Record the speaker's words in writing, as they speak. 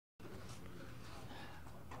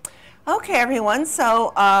Okay, everyone,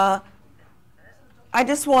 so I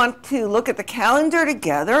just want to look at the calendar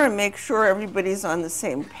together and make sure everybody's on the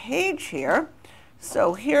same page here.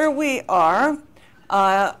 So here we are,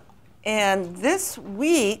 and this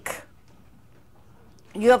week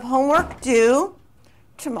you have homework due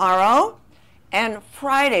tomorrow and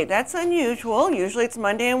Friday. That's unusual. Usually it's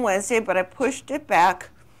Monday and Wednesday, but I pushed it back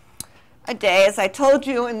a day, as I told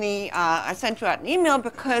you in the, I sent you out an email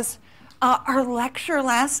because our lecture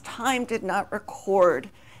last time did not record.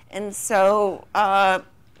 And so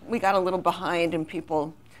we got a little behind in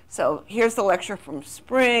people. So here's the lecture from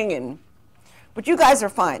spring, but you guys are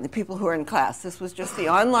fine, the people who are in class. This was just the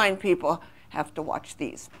online people have to watch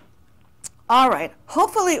these. All right,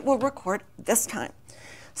 hopefully it will record this time.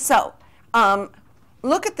 So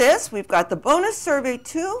look at this. We've got the bonus survey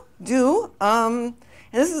to do.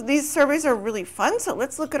 And these surveys are really fun, so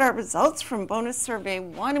let's look at our results from bonus survey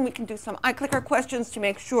 1, and we can do some iClicker questions to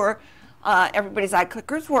make sure everybody's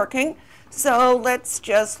iClicker is working. So let's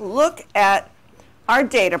just look at our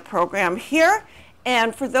data program here.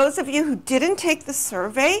 And for those of you who didn't take the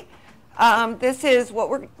survey, this is what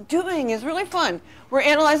we're doing is really fun. We're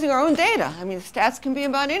analyzing our own data. I mean, stats can be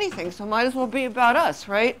about anything, so might as well be about us,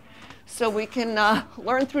 right? So we can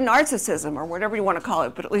learn through narcissism or whatever you want to call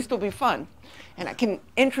it, but at least it'll be fun. And I can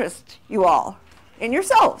interest you all in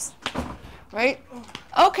yourselves, right?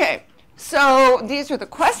 Okay, so these are the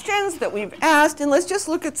questions that we've asked, and let's just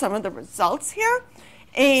look at some of the results here.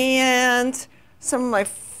 And some of my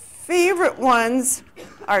favorite ones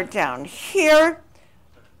are down here.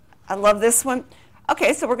 I love this one.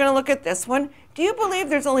 Okay, so we're going to look at this one. Do you believe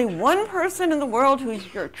there's only one person in the world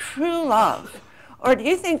who's your true love? Or do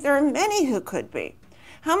you think there are many who could be?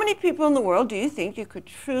 How many people in the world do you think you could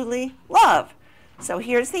truly love? So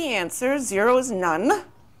here's the answer. 0 is none.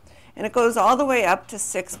 And it goes all the way up to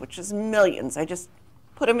 6, which is millions. I just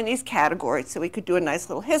put them in these categories so we could do a nice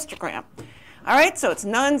little histogram. All right, so it's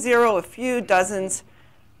none, 0, a few, dozens.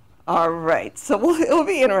 All right, so it'll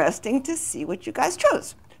be interesting to see what you guys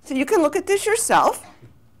chose. So you can look at this yourself.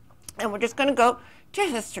 And we're just going to go to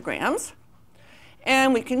histograms.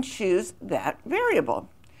 And we can choose that variable,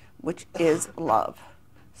 which is love.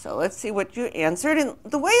 So let's see what you answered. And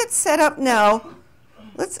the way it's set up now,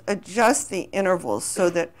 let's adjust the intervals so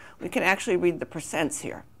that we can actually read the percents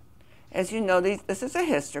here. As you know, this is a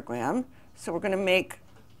histogram. So we're going to make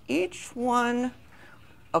each one.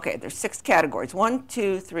 OK, there's 6 categories. 1,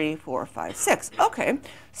 2, 3, 4, 5, 6. OK,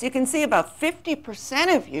 so you can see about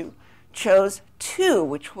 50% of you chose 2,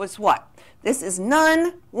 which was what? This is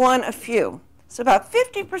none, 1, a few. So about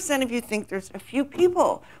 50% of you think there's a few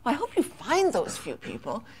people. Well, I hope you find those few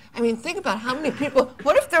people. I mean, think about how many people.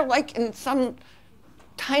 What if they're like in some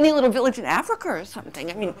tiny little village in Africa or something?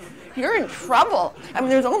 I mean, you're in trouble. I mean,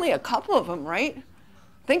 there's only a couple of them, right?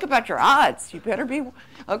 Think about your odds. You better be,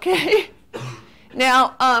 OK?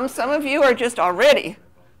 Now, some of you are just already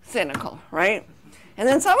cynical, right? And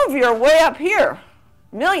then some of you are way up here,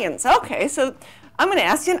 millions. OK, so I'm going to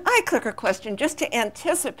ask you an iClicker question just to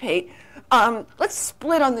anticipate. Let's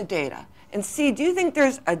split on the data and see, do you think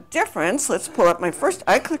there's a difference? Let's pull up my first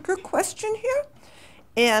iClicker question here.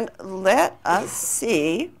 And let us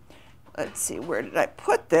see. Let's see, where did I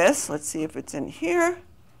put this? Let's see if it's in here.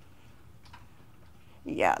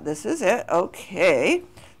 Yeah, this is it. OK.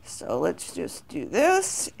 So let's just do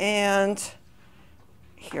this. And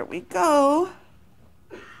here we go.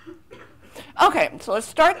 OK, so let's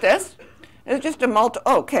start this. It's just a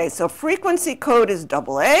OK, so frequency code is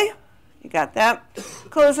AA. You got that?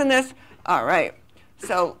 Closing this. All right.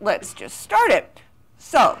 So let's just start it.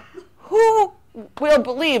 So who will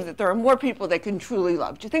believe that there are more people they can truly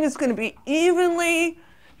love? Do you think it's going to be evenly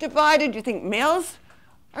divided? Do you think males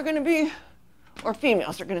are going to be, or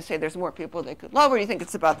females are going to say there's more people they could love, or do you think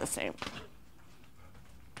it's about the same?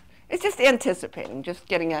 It's just anticipating, just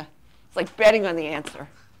getting it's like betting on the answer.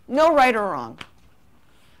 No right or wrong.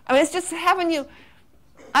 I mean, it's just having you.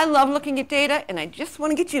 I love looking at data, and I just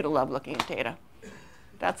want to get you to love looking at data.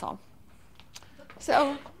 That's all.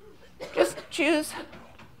 So just choose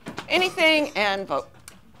anything and vote.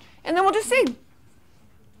 And then we'll just see.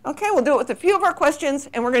 OK, we'll do it with a few of our questions,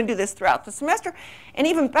 and we're going to do this throughout the semester. And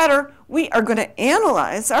even better, we are going to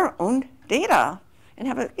analyze our own data and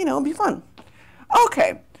have it, it'll be fun.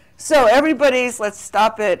 OK, so let's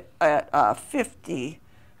stop it at 50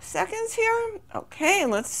 seconds here. OK,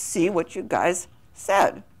 and let's see what you guys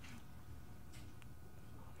said.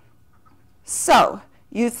 So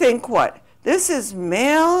you think what? This is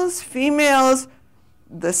males, females,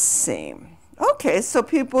 the same. OK, so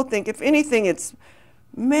people think, if anything, it's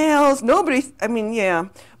males. Nobody, I mean, yeah,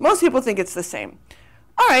 most people think it's the same.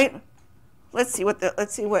 All right, let's see what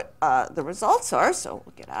the results are. So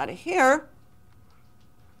we'll get out of here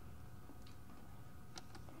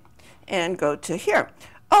and go to here.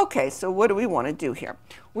 Okay, so what do we want to do here?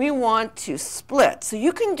 We want to split. So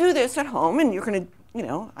you can do this at home, and you're going to, you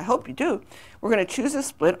know, I hope you do. We're going to choose a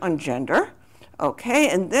split on gender, okay,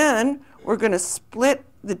 and then we're going to split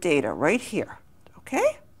the data right here,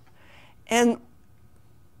 okay? And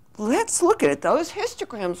let's look at it. Those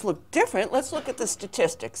histograms look different. Let's look at the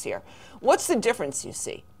statistics here. What's the difference you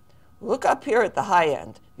see? Look up here at the high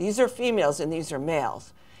end. These are females and these are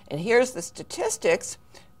males. And here's the statistics.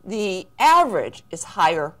 The average is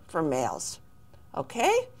higher for males,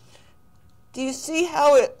 okay? Do you see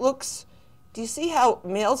how it looks? Do you see how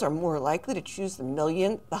males are more likely to choose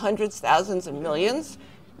the hundreds, thousands, and millions?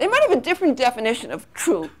 They might have a different definition of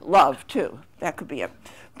true love, too. That could be it.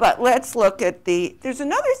 But let's look at there's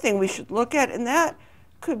another thing we should look at, and that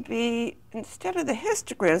could be, instead of the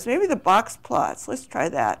histograms, maybe the box plots. Let's try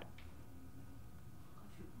that.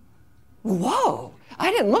 Whoa,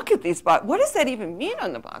 I didn't look at these box. What does that even mean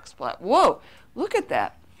on the box plot? Whoa, look at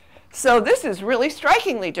that. So this is really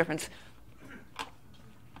strikingly different.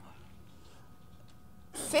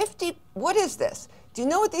 50, what is this? Do you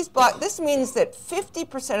know what these box, this means that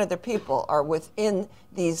 50% of the people are within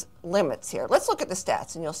these limits here. Let's look at the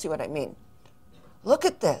stats and you'll see what I mean. Look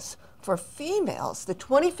at this. For females, the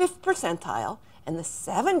 25th percentile and the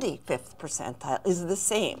 75th percentile is the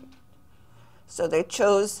same. So they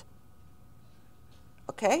chose,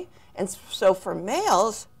 okay? And so for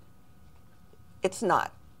males, it's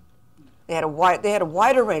not. They had a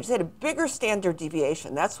wider range. They had a bigger standard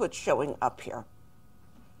deviation. That's what's showing up here.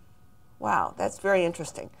 Wow, that's very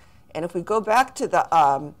interesting. And if we go back to the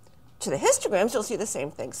histograms, you'll see the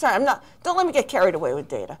same thing. Sorry, don't let me get carried away with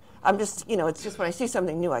data. I'm just, you know, it's just when I see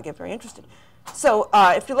something new, I get very interested. So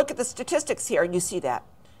if you look at the statistics here, you see that.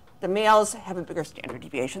 The males have a bigger standard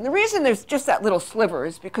deviation. The reason there's just that little sliver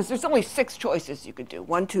is because there's only 6 choices you could do.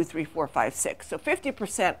 1, 2, 3, 4, 5, 6. So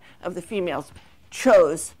 50% of the females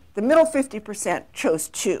chose, the middle 50% chose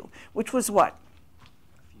 2, which was what?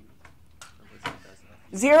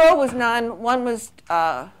 0 was none, 1 was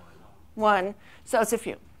 1, so it's a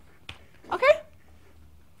few. Okay?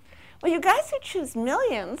 Well, you guys who choose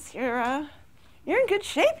millions, you're in good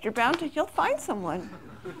shape. You'll find someone.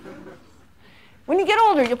 When you get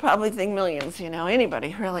older, you'll probably think millions, you know,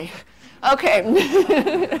 anybody, really. Okay,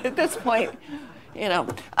 at this point, you know.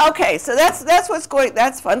 Okay, so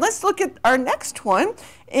that's fun. Let's look at our next one,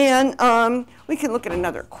 and we can look at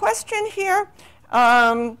another question here.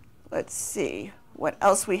 Let's see what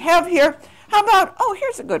else we have here. How about, oh,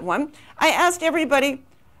 here's a good one. I asked everybody,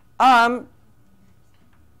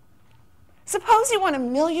 suppose you won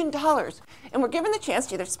 $1 million and were given the chance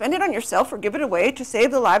to either spend it on yourself or give it away to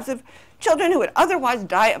save the lives of children who would otherwise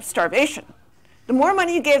die of starvation. The more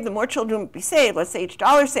money you gave, the more children would be saved. Let's say each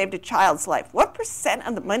dollar saved a child's life. What %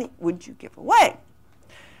 of the money would you give away?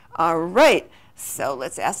 All right, so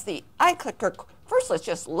let's ask the iClicker. First, let's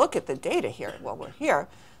just look at the data here while we're here.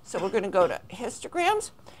 So we're going to go to histograms,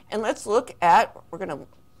 and let's look at, we're going to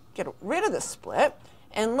get rid of the split,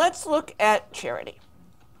 and let's look at charity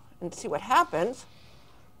and see what happens.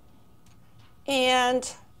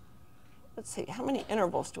 And let's see, how many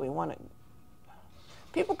intervals do we want to?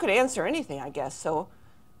 People could answer anything, I guess. So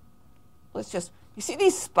let's just, you see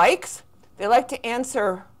these spikes? They like to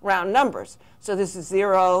answer round numbers. So this is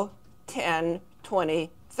 0, 10, 20,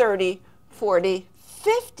 30, 40,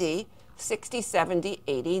 50, 60, 70,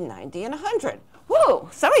 80, 90, and 100. Whoa,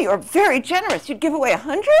 some of you are very generous. You'd give away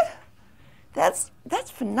 100? That's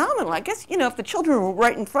phenomenal. I guess, you know, if the children were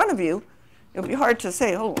right in front of you, it would be hard to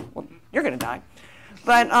say, oh, well, you're going to die.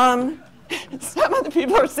 But some of the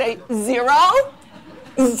people are saying 0?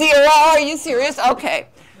 0? Are you serious? Okay.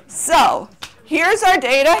 So here's our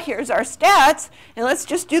data. Here's our stats. And let's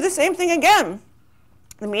just do the same thing again.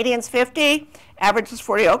 The median's 50. Average is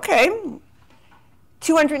 40. Okay.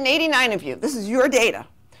 289 of you, this is your data,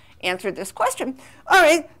 answered this question. All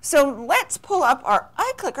right, so let's pull up our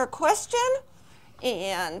iClicker question,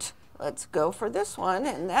 and let's go for this one,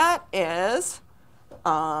 and that is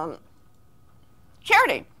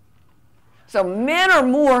charity. So men are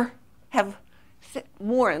more, have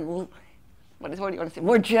more in, what do you want to say,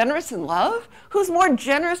 more generous in love? Who's more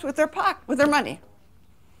generous with their money?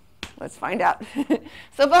 Let's find out.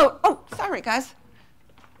 So vote. Oh, sorry, guys.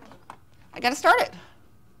 I got to start it.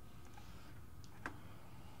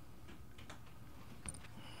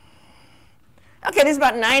 Okay, there's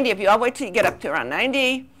about 90 of you. I'll wait till you get up to around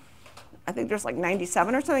 90. I think there's like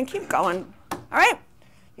 97 or something. Keep going. All right,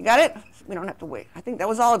 you got it? We don't have to wait. I think that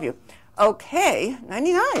was all of you. Okay,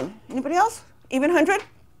 99. Anybody else? Even 100?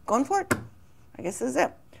 Going for it? I guess this is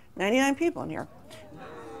it. 99 people in here.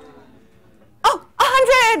 Oh,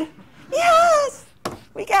 100! Yes!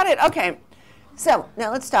 We got it. Okay. So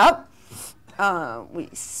now let's stop. We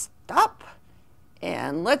stop.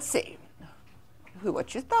 And let's see.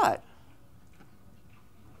 What you thought?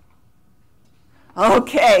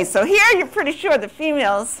 Okay, so here you're pretty sure the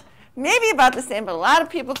females may be about the same, but a lot of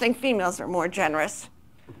people think females are more generous.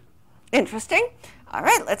 Interesting. All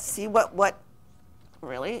right, let's see what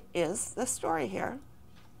really is the story here.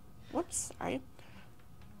 Whoops, sorry.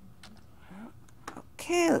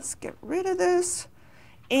 Okay, let's get rid of this.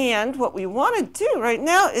 And what we want to do right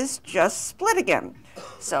now is just split again.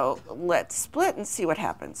 So let's split and see what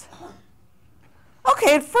happens.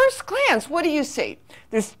 Okay, at first glance, what do you see?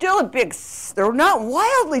 There's still a big, they're not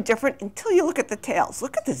wildly different until you look at the tails.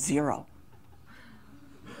 Look at the 0.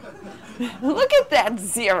 Look at that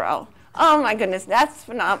 0. Oh my goodness, that's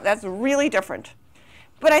phenomenal. That's really different.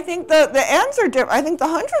 But I think the ends are different. I think the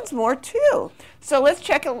 100's more too. So let's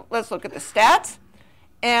check it. Let's look at the stats.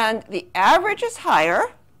 And the average is higher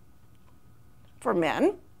for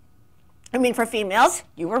men. I mean, for females,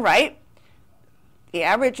 you were right. The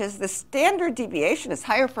average is, the standard deviation is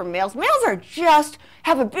higher for males. Males are just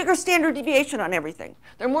have a bigger standard deviation on everything.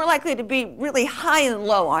 They're more likely to be really high and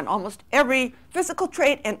low on almost every physical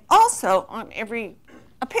trait and also on every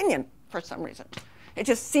opinion for some reason. It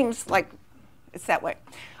just seems like it's that way.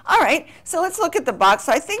 All right, so let's look at the box.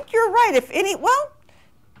 So I think you're right. If any, well,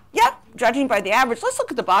 yeah, judging by the average. Let's look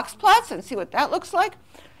at the box plots and see what that looks like.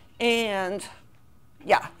 And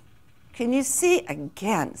yeah. Can you see,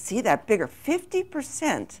 again, see that bigger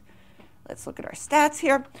 50%? Let's look at our stats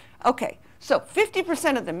here. Okay, so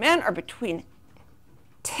 50% of the men are between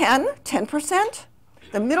 10%.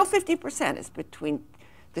 The middle 50% is between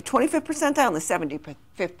the 25th percentile and the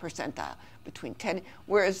 75th percentile, between 10.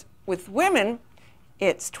 Whereas with women,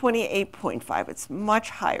 it's 28.5. It's much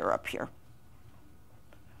higher up here.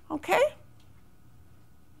 Okay?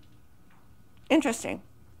 Interesting.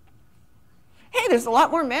 Hey, there's a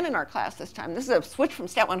lot more men in our class this time. This is a switch from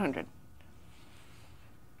Stat 100.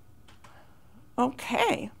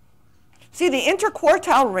 Okay. See, the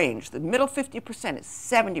interquartile range, the middle 50% is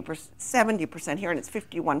 70% here, and it's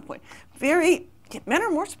 51 point. Men are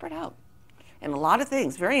more spread out in a lot of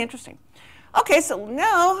things. Very interesting. Okay, so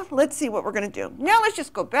now let's see what we're going to do. Now let's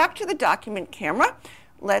just go back to the document camera.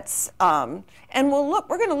 Let's, and we're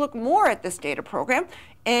going to look more at this data program,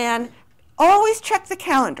 and always check the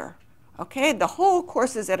calendar. Okay, the whole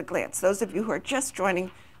course is at a glance. Those of you who are just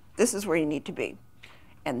joining, this is where you need to be.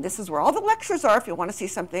 And this is where all the lectures are if you want to see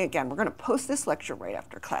something again. We're going to post this lecture right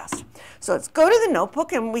after class. So let's go to the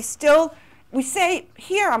notebook, and we say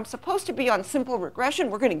here I'm supposed to be on simple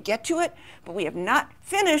regression. We're going to get to it, but we have not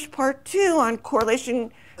finished part 2 on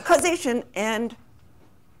correlation, causation, and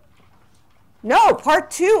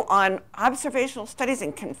part 2 on observational studies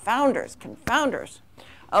and confounders.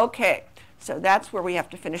 Okay. So that's where we have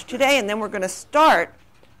to finish today, and then we're going to start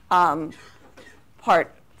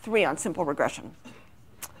part 3 on simple regression.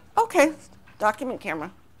 Okay, document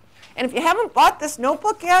camera. And if you haven't bought this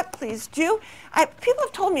notebook yet, please do. People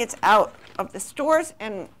have told me it's out of the stores,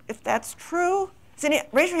 and if that's true,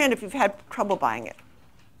 raise your hand if you've had trouble buying it.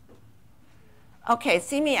 Okay,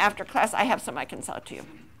 see me after class. I have some I can sell it to you.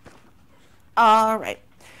 All right.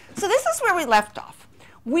 So this is where we left off.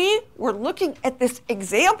 We were looking at this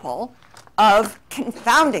example of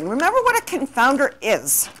confounding. Remember what a confounder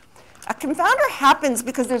is. A confounder happens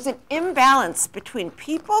because there's an imbalance between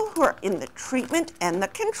people who are in the treatment and the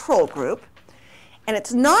control group. And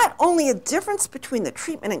it's not only a difference between the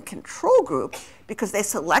treatment and control group because they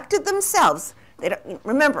selected themselves.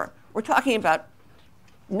 Remember, we're talking about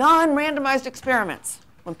non-randomized experiments.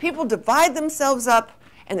 When people divide themselves up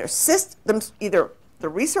and their systems, either the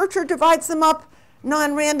researcher divides them up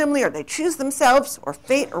non-randomly, or they choose themselves, or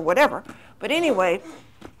fate, or whatever. But anyway,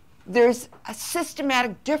 there's a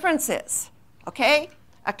systematic differences, okay?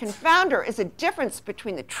 A confounder is a difference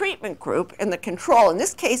between the treatment group and the control. In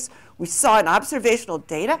this case, we saw in observational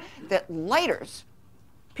data that lighters,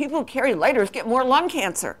 people who carry lighters get more lung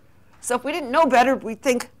cancer. So if we didn't know better, we'd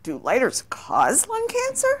think, do lighters cause lung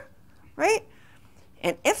cancer, right?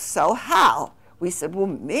 And if so, how? We said, well,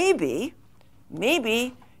 maybe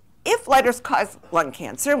if lighters cause lung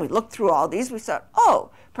cancer, and we looked through all these, we thought,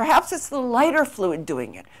 oh, perhaps it's the lighter fluid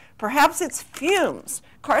doing it. Perhaps it's fumes,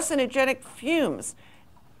 carcinogenic fumes,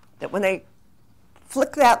 that when they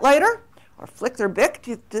flick that lighter or flick their Bic,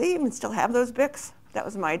 do they even still have those Bics? That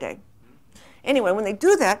was my day. Anyway, when they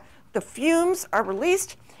do that, the fumes are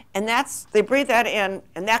released, and they breathe that in,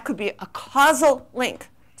 and that could be a causal link.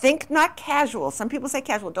 Think not casual. Some people say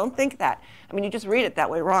casual. Don't think that. I mean, you just read it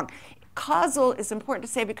that way wrong. Causal is important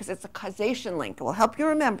to say because it's a causation link. It will help you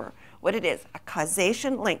remember what it is, a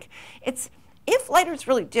causation link. It's if lighters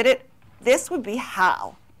really did it, this would be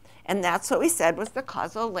how. And that's what we said was the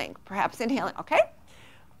causal link, perhaps inhaling, okay?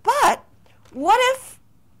 But what if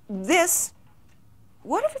it's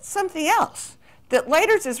something else? That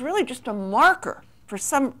lighters is really just a marker for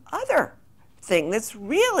some other thing that's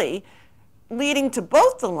really leading to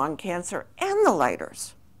both the lung cancer and the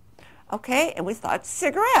lighters. Okay, and we thought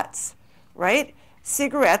cigarettes, right?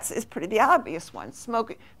 Cigarettes is pretty the obvious one.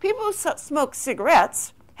 People who smoke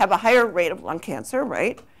cigarettes have a higher rate of lung cancer,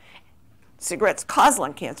 right? Cigarettes cause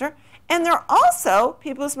lung cancer. And they're also,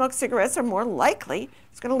 people who smoke cigarettes are more likely,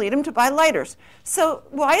 it's going to lead them to buy lighters. So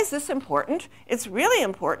why is this important? It's really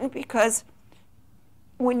important because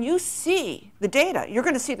when you see the data, you're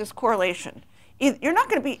going to see this correlation. You're not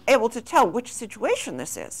going to be able to tell which situation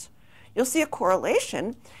this is. You'll see a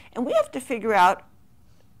correlation, and we have to figure out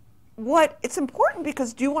what it's important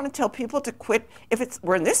because do you want to tell people to quit if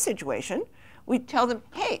we're in this situation? We tell them,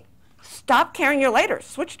 hey, stop carrying your lighters,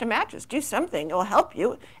 switch to matches, do something, it'll help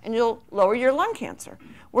you, and you'll lower your lung cancer.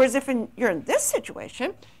 Whereas if you're in this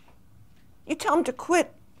situation, you tell them to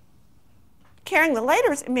quit carrying the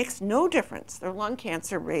lighters, it makes no difference. Their lung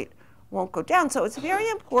cancer rate won't go down. So it's very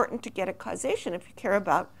important to get a causation if you care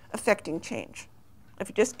about affecting change. If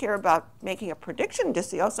you just care about making a prediction to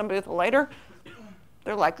see, oh, somebody with a lighter,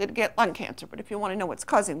 they're likely to get lung cancer. But if you want to know what's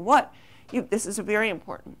causing what, this is very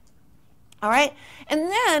important. All right?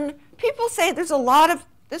 And then people say there's a lot of,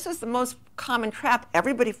 this is the most common trap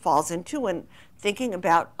everybody falls into when thinking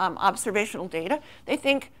about observational data. They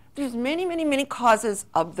think there's many, many, many causes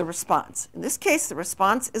of the response. In this case, the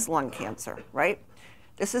response is lung cancer, right?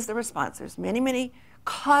 This is the response. There's many, many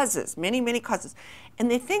causes, many, many causes. And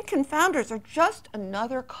they think confounders are just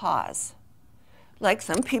another cause. Like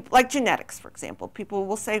some people, like genetics, for example. People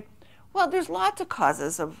will say, well, there's lots of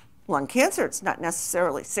causes of lung cancer. It's not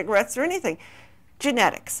necessarily cigarettes or anything.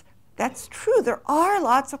 Genetics. That's true. There are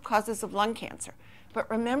lots of causes of lung cancer. But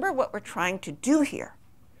remember what we're trying to do here.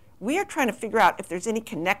 We are trying to figure out if there's any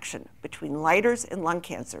connection between lighters and lung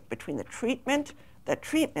cancer, between the treatment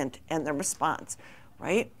and the response,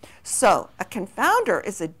 right? So a confounder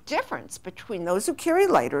is a difference between those who carry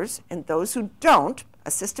lighters and those who don't,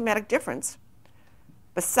 a systematic difference,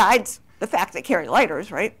 besides the fact they carry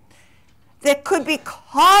lighters, right? That could be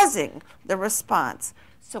causing the response.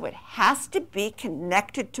 So it has to be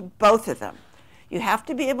connected to both of them. You have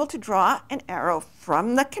to be able to draw an arrow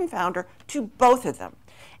from the confounder to both of them.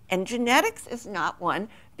 And genetics is not one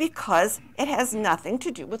because it has nothing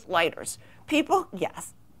to do with lighters. People,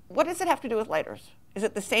 yes. What does it have to do with lighters? Is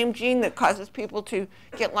it the same gene that causes people to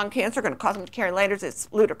get lung cancer going to cause them to carry lighters? It's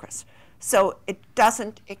ludicrous. So it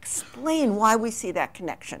doesn't explain why we see that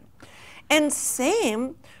connection. And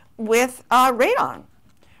same with radon.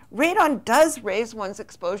 Radon does raise one's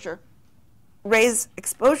exposure.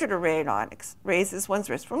 Exposure to radon raises one's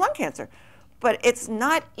risk for lung cancer. But it's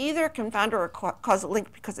not either a confounder or causal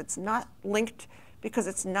link because it's not linked, because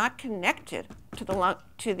it's not connected to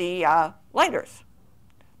the lighters.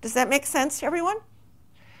 Does that make sense to everyone?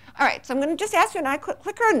 All right, so I'm going to just ask you an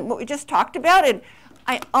eye-clicker on what we just talked about. And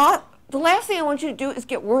the last thing I want you to do is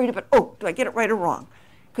get worried about, oh, do I get it right or wrong?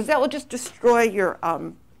 Because that will just destroy your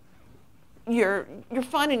fun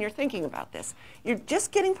and your thinking about this. You're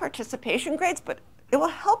just getting participation grades, but it will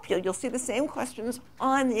help you. You'll see the same questions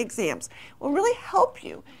on the exams. It will really help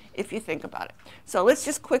you if you think about it. So let's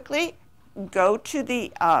just quickly go to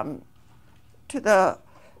the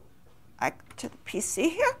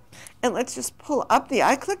PC here, and let's just pull up the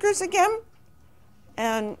iClickers again.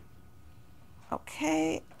 And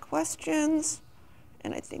okay, questions.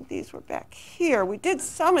 And I think these were back here. We did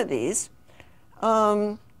some of these.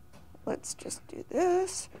 Let's just do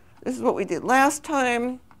this. This is what we did last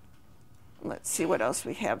time. Let's see what else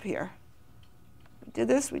we have here. We did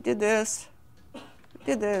this, we did this, we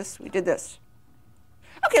did this, we did this.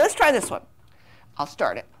 Okay, let's try this one. I'll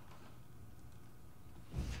start it.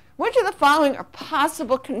 Which of the following are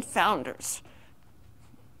possible confounders?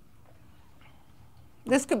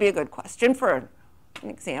 This could be a good question for an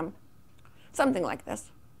exam. Something like this.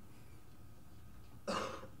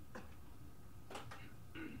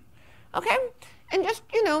 Okay, and just,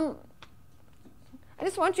 I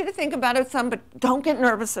just want you to think about it some, but don't get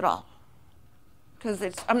nervous at all. Because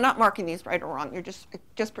I'm not marking these right or wrong. You're just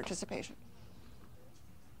participation.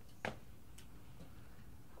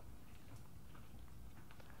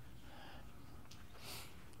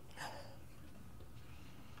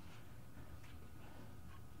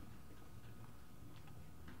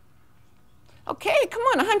 Okay, come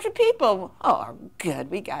on, 100 people. Oh,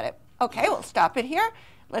 good, we got it. Okay, we'll stop it here.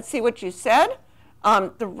 Let's see what you said.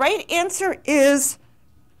 The right answer is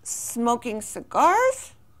smoking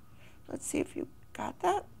cigars. Let's see if you got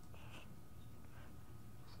that.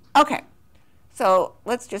 Okay, so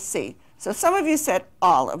let's just see. So some of you said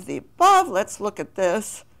all of the above. Let's look at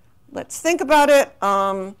this. Let's think about it.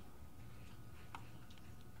 All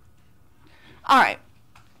right.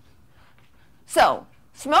 So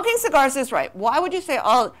smoking cigars is right. Why would you say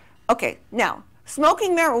all? Okay, now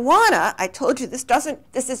smoking marijuana, I told you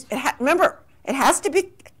remember, it has to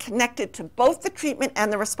be connected to both the treatment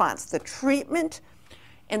and the response. The treatment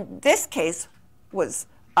in this case was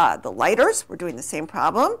the lighters. We're doing the same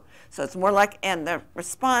problem. So it's more like, and the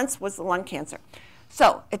response was the lung cancer.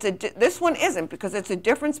 So this one isn't, because it's a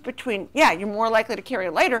difference between, yeah, you're more likely to carry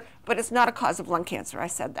a lighter, but it's not a cause of lung cancer. I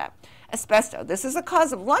said that. Asbestos, this is a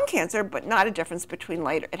cause of lung cancer, but not a difference between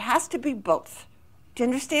lighter. It has to be both. Do you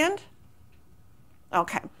understand?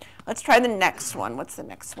 Okay, let's try the next one. What's the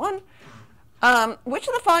next one? Which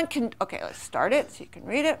of the following okay, let's start it so you can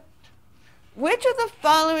read it. Which of the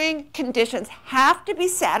following conditions have to be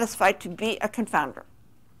satisfied to be a confounder?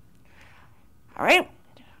 All right,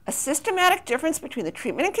 a systematic difference between the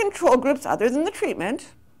treatment and control groups other than the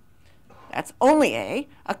treatment. That's only A.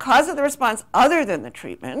 A cause of the response other than the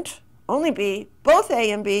treatment. Only B. Both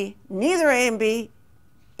A and B. Neither A and B.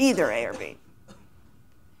 Either A or B.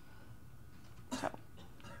 So.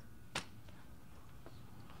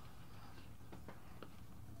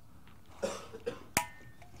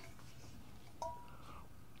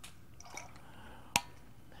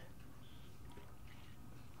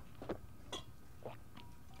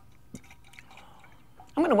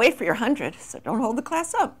 I'm going to wait for your 100, so don't hold the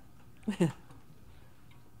class up.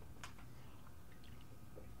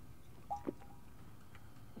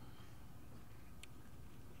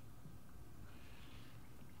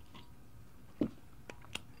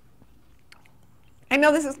 I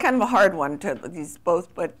know this is kind of a hard one to these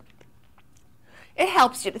both, but it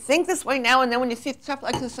helps you to think this way now, and then when you see stuff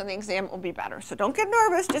like this in the exam, it will be better. So don't get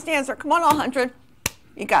nervous, just answer. Come on, all 100.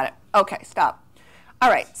 You got it. Okay, stop. All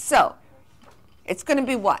right, so it's going to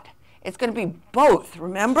be what? It's going to be both,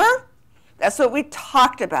 remember? That's what we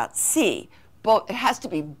talked about. C, both. It has to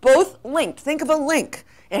be both linked. Think of a link.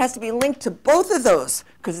 It has to be linked to both of those,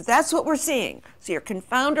 because that's what we're seeing. So your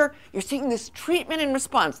confounder, you're seeing this treatment and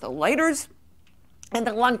response, the lighters and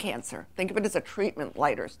the lung cancer. Think of it as a treatment,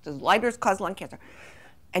 lighters. Does lighters cause lung cancer?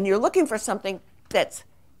 And you're looking for something that's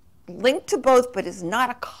linked to both, but is not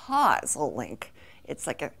a causal link. It's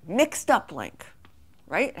like a mixed up link,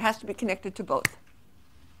 right? It has to be connected to both.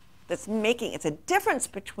 It's a difference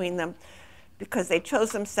between them because they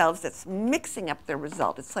chose themselves that's mixing up their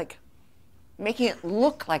result. It's like making it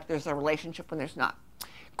look like there's a relationship when there's not.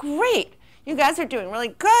 Great. You guys are doing really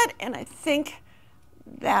good, and I think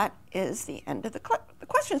that is the end of the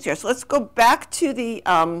questions here. So let's go back to the,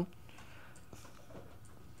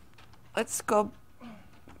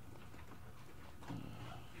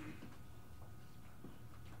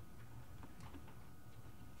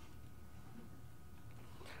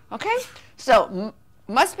 okay, so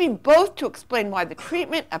must be both to explain why the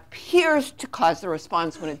treatment appears to cause the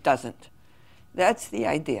response when it doesn't. That's the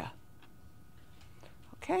idea.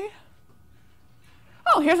 Okay.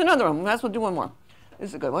 Oh, here's another one. We might as well do one more. This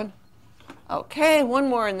is a good one. Okay, one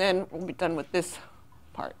more, and then we'll be done with this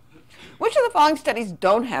part. Which of the following studies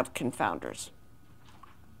don't have confounders?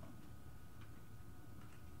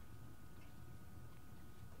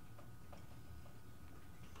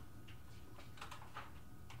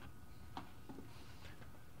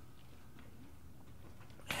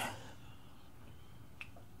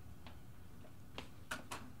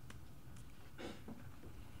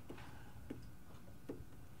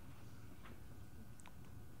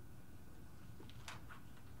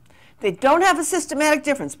 They don't have a systematic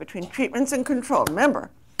difference between treatments and control. Remember,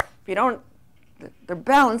 if you don't, they're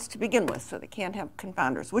balanced to begin with, so they can't have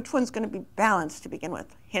confounders. Which one's going to be balanced to begin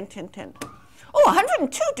with? Hint, hint, hint. Oh,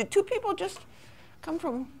 102. Did two people just come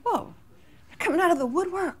from, whoa, they're coming out of the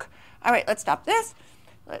woodwork. All right, let's stop this.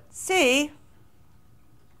 Let's see.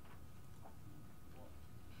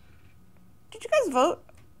 Did you guys vote?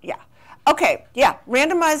 Yeah. Okay, yeah,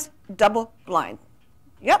 randomized double blind.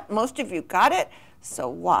 Yep, most of you got it. So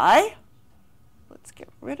why? Let's get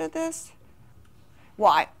rid of this.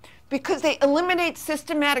 Why? Because they eliminate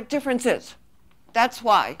systematic differences. That's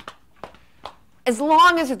why. As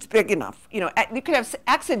long as it's big enough. You know, you could have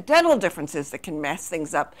accidental differences that can mess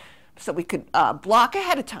things up, so we could block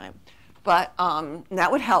ahead of time. But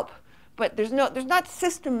that would help. But there's not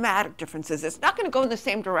systematic differences. It's not going to go in the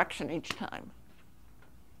same direction each time.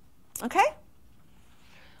 Okay?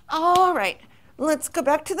 All right. Let's go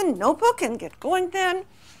back to the notebook and get going then.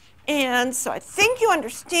 And so I think you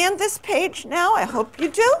understand this page now. I hope you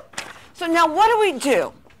do. So now what do we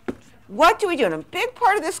do? What do we do? And a big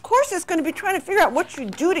part of this course is going to be trying to figure out what you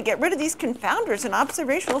do to get rid of these confounders in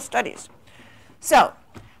observational studies. So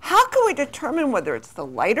how can we determine whether it's the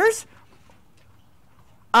lighters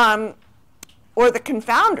or the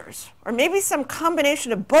confounders, or maybe some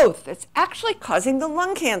combination of both that's actually causing the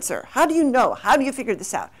lung cancer? How do you know? How do you figure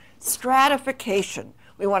this out? Stratification.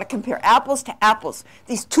 We want to compare apples to apples.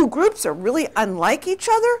 These two groups are really unlike each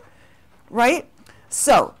other, right?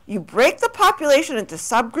 So you break the population into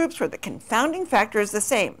subgroups where the confounding factor is the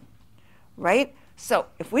same, right? So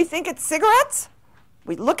if we think it's cigarettes,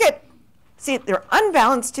 we look at, see, they're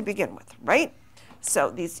unbalanced to begin with, right?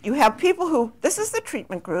 So you have people who, this is the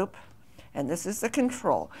treatment group, and this is the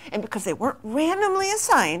control. And because they weren't randomly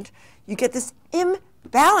assigned, you get this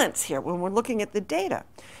imbalance here when we're looking at the data.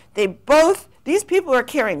 These people are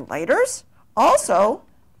carrying lighters. Also,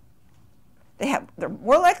 they're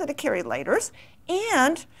more likely to carry lighters.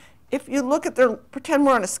 And if you look at pretend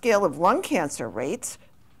we're on a scale of lung cancer rates,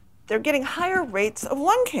 they're getting higher rates of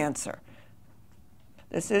lung cancer.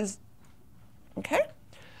 This is, okay?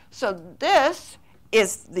 So this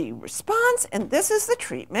is the response, and this is the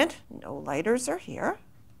treatment. No lighters are here,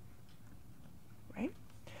 right?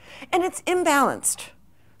 And it's imbalanced.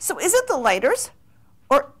 So is it the lighters,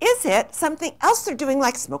 or is it something else they're doing,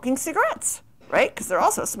 like smoking cigarettes, right? Because they're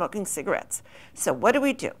also smoking cigarettes. So what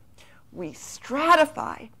do? We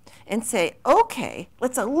stratify and say, okay,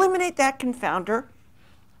 let's eliminate that confounder,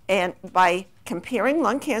 and by comparing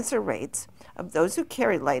lung cancer rates of those who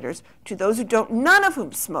carry lighters to those who don't, none of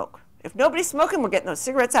whom smoke. If nobody's smoking, we're getting those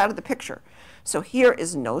cigarettes out of the picture. So here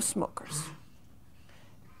is no smokers.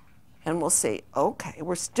 And we'll say, okay,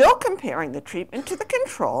 we're still comparing the treatment to the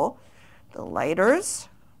control, the lighters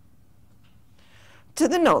to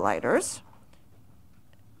the no lighters,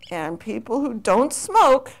 and people who don't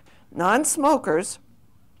smoke, non-smokers.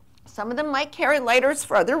 Some of them might carry lighters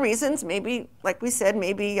for other reasons. Maybe, like we said,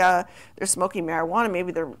 maybe they're smoking marijuana,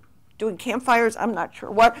 maybe they're doing campfires, I'm not sure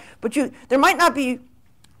what. But there might not be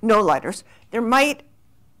no lighters. They might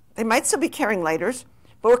still be carrying lighters,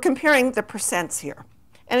 but we're comparing the percents here,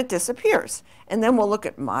 and it disappears. And then we'll look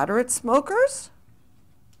at moderate smokers,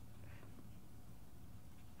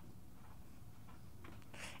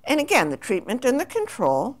 and again, the treatment and the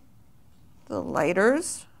control, the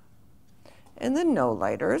lighters and the no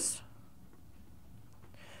lighters.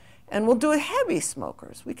 And we'll do it heavy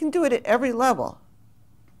smokers. We can do it at every level.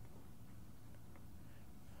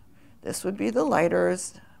 This would be the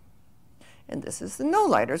lighters, and this is the no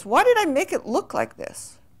lighters. Why did I make it look like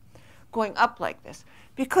this, going up like this?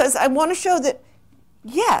 Because I want to show that,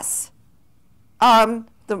 yes,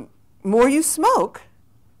 the more you smoke,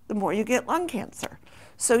 the more you get lung cancer.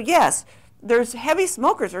 So yes, there's heavy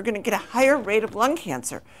smokers are going to get a higher rate of lung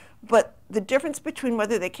cancer, but the difference between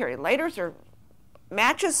whether they carry lighters or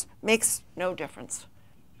matches makes no difference,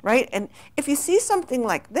 right? And if you see something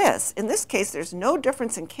like this, in this case, there's no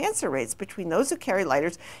difference in cancer rates between those who carry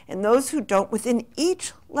lighters and those who don't within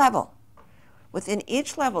each level. Within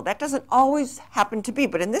each level. That doesn't always happen to be,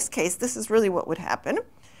 but in this case, this is really what would happen.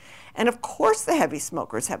 And of course, the heavy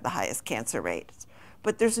smokers have the highest cancer rates,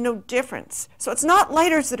 but there's no difference. So it's not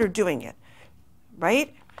lighters that are doing it,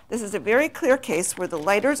 right? This is a very clear case where the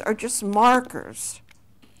lighters are just markers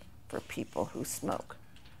for people who smoke.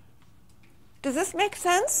 Does this make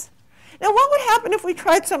sense? Now, what would happen if we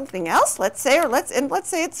tried something else, let's say, let's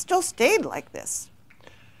say it still stayed like this,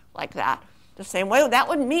 like that, the same way? That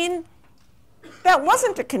would mean that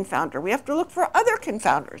wasn't a confounder. We have to look for other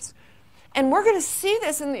confounders. And we're going to see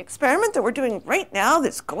this in the experiment that we're doing right now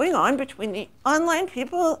that's going on between the online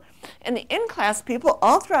people and the in-class people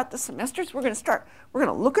all throughout the semesters. We're going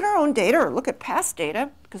to look at our own data or look at past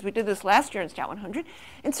data, because we did this last year in Stat 100,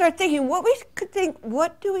 and start thinking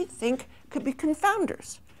what do we think could be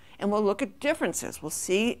confounders? And we'll look at differences. We'll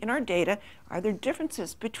see in our data, are there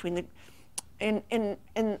differences between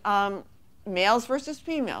males versus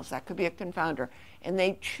females? That could be a confounder. And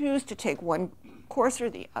they choose to take one course or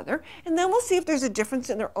the other, and then we'll see if there's a difference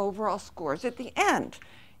in their overall scores at the end.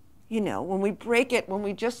 You know, when we break it, when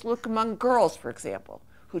we just look among girls, for example,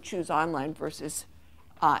 who choose online versus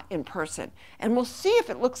in person. And we'll see if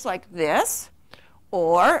it looks like this,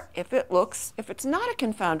 or if it's not a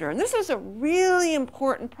confounder. And this is a really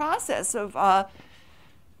important process of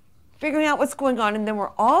figuring out what's going on. And then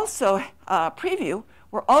we're also,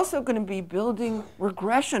 we're also going to be building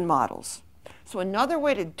regression models. So another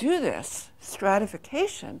way to do this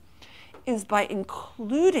stratification is by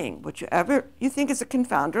including whichever you think is a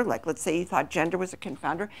confounder, like let's say you thought gender was a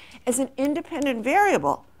confounder, as an independent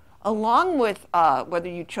variable along with whether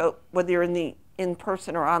you're in the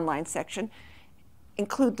in-person or online section,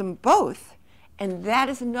 include them both. And that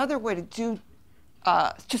is another way to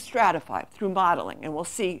stratify through modeling, and we'll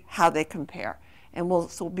see how they compare. And we'll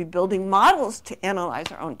be building models to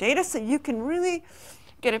analyze our own data so you can really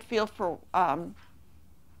get a feel for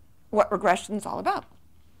what regression is all about.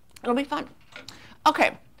 It'll be fun.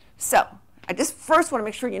 OK, so I just first want to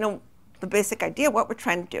make sure you know the basic idea of what we're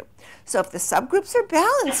trying to do. So if the subgroups are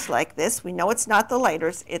balanced like this, we know it's not the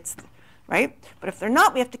lighters, it's right? But if they're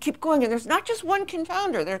not, we have to keep going. And there's not just one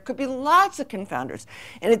confounder. There could be lots of confounders.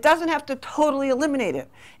 And it doesn't have to totally eliminate it.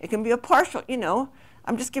 It can be a partial, you know.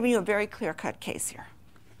 I'm just giving you a very clear-cut case here.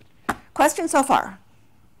 Questions so far?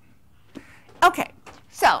 OK,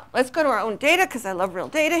 so let's go to our own data, because I love real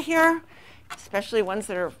data here, especially ones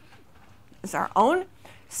that are our own.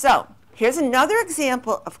 So here's another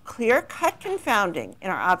example of clear-cut confounding in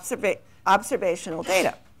our observational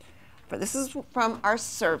data. But this is from our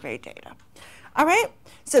survey data. All right,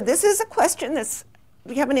 so this is a question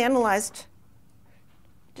we haven't analyzed.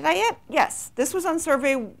 Did I yet? Yes, this was on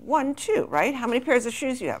survey 1, 2, right? How many pairs of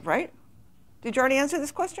shoes you have, right? Did you already answer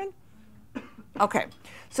this question? OK,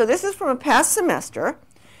 so this is from a past semester,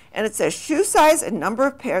 and it says shoe size and number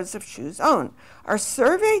of pairs of shoes owned. Our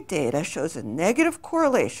survey data shows a negative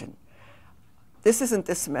correlation. This isn't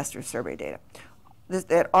this semester's survey data.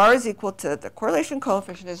 That R is equal to the correlation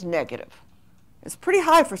coefficient is negative. It's pretty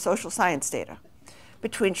high for social science data.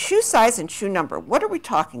 Between shoe size and shoe number, what are we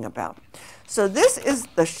talking about? So this is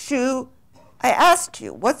the shoe. I asked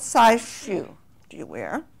you, what size shoe do you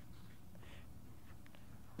wear?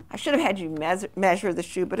 I should have had you measure the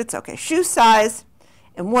shoe, but it's OK. Shoe size,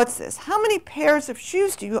 and what's this? How many pairs of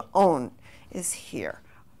shoes do you own is here.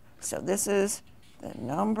 So this is the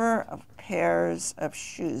number of pairs of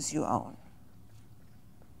shoes you own.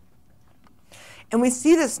 And we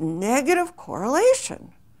see this negative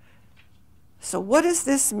correlation. So what does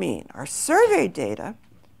this mean? Our survey data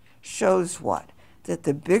shows what? That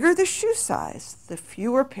the bigger the shoe size, the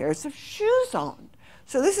fewer pairs of shoes owned.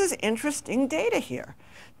 So this is interesting data here.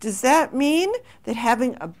 Does that mean that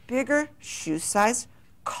having a bigger shoe size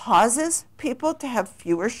causes people to have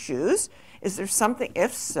fewer shoes? Is there something?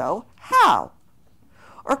 If so, how?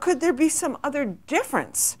 Or could there be some other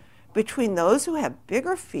difference between those who have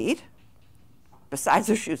bigger feet, besides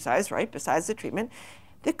the shoe size, right, besides the treatment,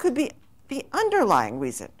 that could be the underlying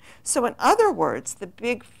reason? So in other words, the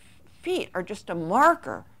big feet are just a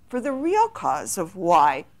marker for the real cause of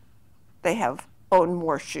why they own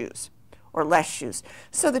more shoes or less shoes.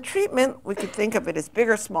 So the treatment, we could think of it as big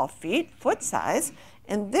or small feet, foot size,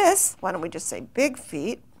 and this, why don't we just say big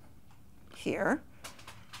feet here,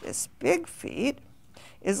 this big feet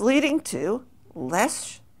is leading to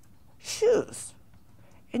less shoes.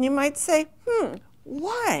 And you might say,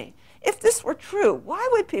 why? If this were true, why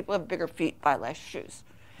would people have bigger feet buy less shoes?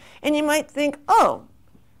 And you might think, oh,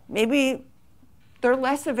 maybe they're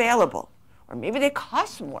less available, or maybe they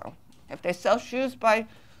cost more. If they sell shoes by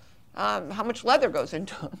how much leather goes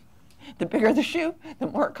into them, the bigger the shoe, the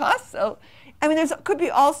more it costs. So, I mean, could be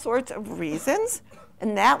all sorts of reasons,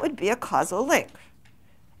 and that would be a causal link.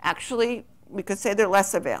 Actually, we could say they're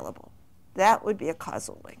less available. That would be a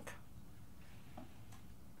causal link.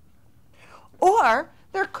 Or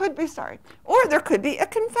there could be a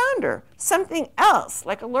confounder, something else,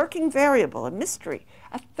 like a lurking variable, a mystery,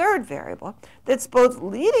 a third variable that's both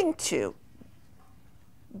leading to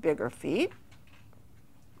bigger feet,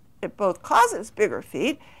 it both causes bigger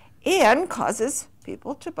feet and causes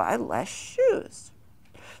people to buy less shoes.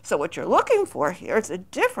 So what you're looking for here is a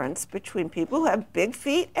difference between people who have big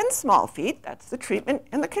feet and small feet. That's the treatment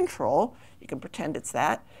and the control. You can pretend it's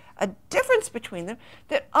that. A difference between them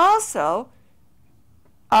that also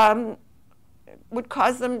would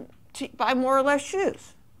cause them to buy more or less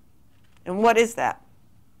shoes. And what is that?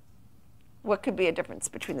 What could be a difference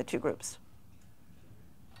between the two groups?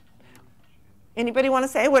 Anybody want to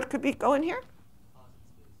say what could be going here?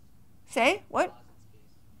 Say what?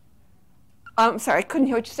 I'm sorry, I couldn't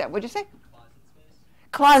hear what you said. What did you say?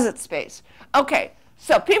 Closet space. OK,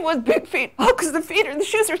 so people with big feet, because the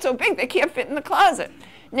shoes are so big, they can't fit in the closet.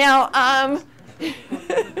 Now,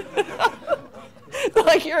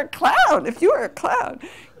 like you're a clown. If you were a clown,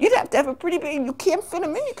 you'd have to have a pretty big, you can't fit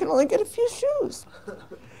them in, you can only get a few shoes.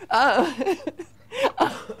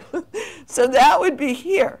 So that would be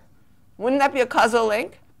here. Wouldn't that be a causal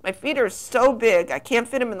link? My feet are so big, I can't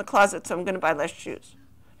fit them in the closet, so I'm going to buy less shoes.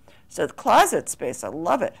 So the closet space, I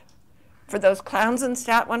love it. For those clowns in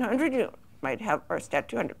Stat 100, you might have, or Stat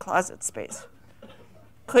 200, closet space.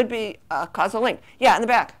 Could be a causal link. Yeah, in the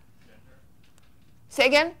back. Gender. Say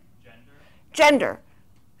again? Gender.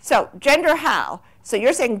 So gender how? So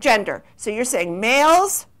you're saying gender. So you're saying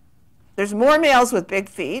males, there's more males with big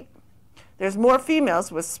feet. There's more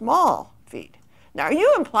females with small feet. Now, are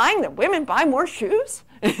you implying that women buy more shoes?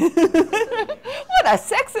 What a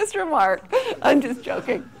sexist remark. I'm just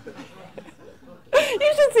joking.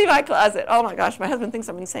 You should see my closet. Oh my gosh, my husband thinks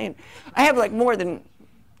I'm insane. I have like more than,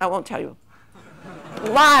 I won't tell you.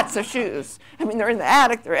 Lots of shoes. I mean, they're in the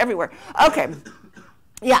attic, they're everywhere. Okay,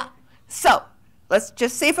 yeah, so let's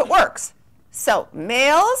just see if it works. So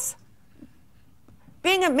males,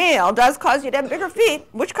 being a male does cause you to have bigger feet.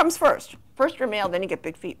 Which comes first? First you're male, then you get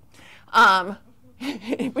big feet.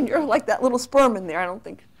 When you're like that little sperm in there, I don't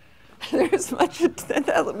think there's much,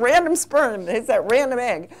 that random sperm, it's that random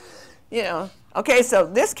egg, you know. Okay, so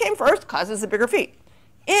this came first, causes the bigger feet.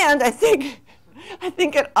 And I think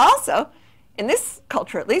it also, in this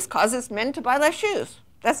culture at least, causes men to buy less shoes.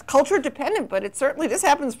 That's culture dependent, but it certainly, this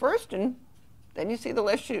happens first, and then you see the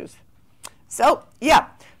less shoes. So, yeah.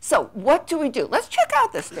 So what do we do? Let's check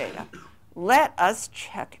out this data. Let us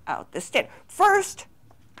check out this data. First,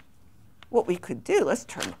 what we could do, let's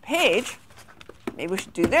turn the page. Maybe we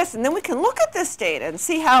should do this, and then we can look at this data and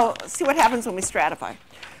see what happens when we stratify.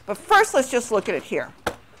 But first, let's just look at it here.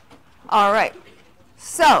 All right.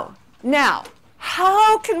 So now,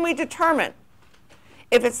 how can we determine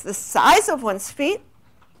if it's the size of one's feet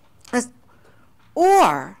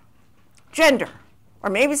or gender, or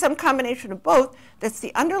maybe some combination of both, that's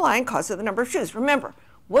the underlying cause of the number of shoes? Remember,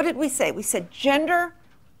 what did we say? We said gender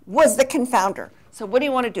was the confounder. So what do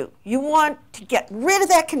you want to do? You want to get rid of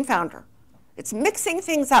that confounder. It's mixing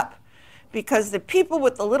things up, because the people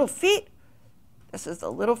with the little feet, this is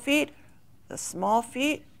the little feet, the small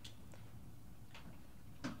feet,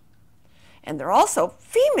 and they're also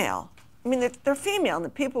female. I mean, they're female, and the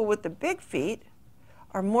people with the big feet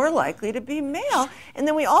are more likely to be male. And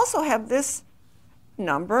then we also have this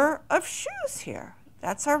number of shoes here.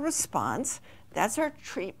 That's our response. That's our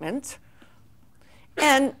treatment.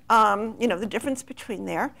 And, you know, the difference between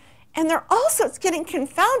there. And they're also, it's getting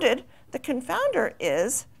confounded. The confounder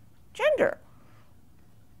is gender.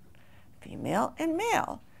 Female and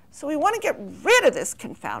male. So we want to get rid of this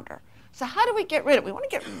confounder. So how do we get rid of it? We want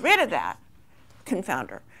to get rid of that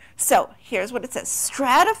confounder. So here's what it says.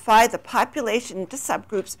 Stratify the population into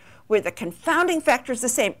subgroups where the confounding factor is the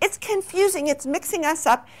same. It's confusing. It's mixing us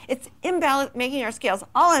up. It's imbalance, making our scales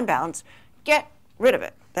all imbalanced. Get rid of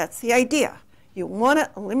it. That's the idea. You want to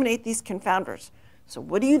eliminate these confounders. So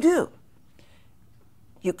what do?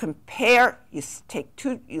 You compare, you take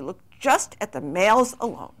two, you look just at the males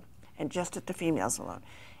alone and just at the females alone.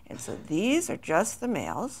 And so these are just the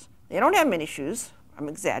males. They don't have many shoes. I'm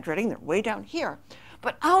exaggerating. They're way down here.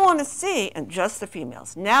 But I want to see, and just the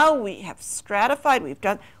females. Now we have stratified.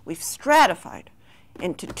 We've stratified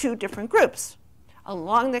into two different groups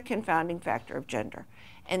along the confounding factor of gender.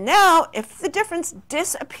 And now, if the difference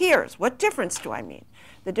disappears, what difference do I mean?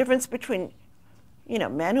 The difference between, you know,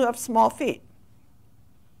 men who have small feet.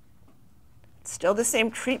 It's still the same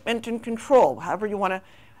treatment and control, however you want to.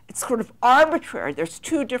 It's sort of arbitrary. There's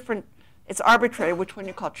two different. It's arbitrary which one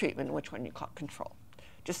you call treatment and which one you call control.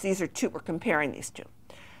 Just these are two. We're comparing these two.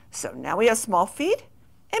 So now we have small feet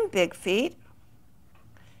and big feet.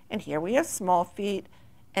 And here we have small feet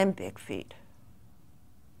and big feet.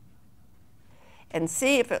 And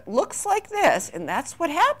see, if it looks like this, and that's what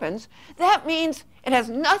happens, that means it has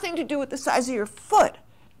nothing to do with the size of your foot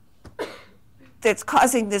that's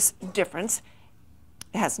causing this difference.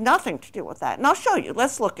 It has nothing to do with that. And I'll show you.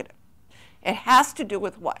 Let's look at it. It has to do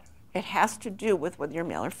with what? It has to do with whether you're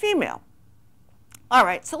male or female. All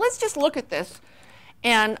right, so let's just look at this.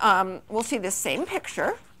 And we'll see this same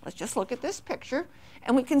picture. Let's just look at this picture.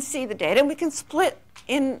 And we can see the data, and we can split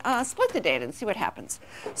the data and see what happens.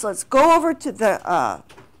 So let's go over to the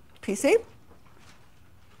PC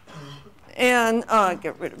and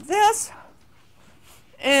get rid of this.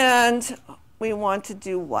 And we want to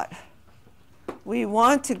do what? We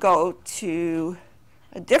want to go to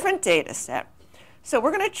a different data set. So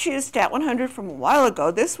we're going to choose Stat 100 from a while ago.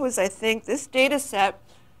 This was, I think, this data set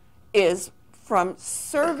is from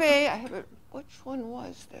survey. I have it. Which one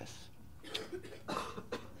was this?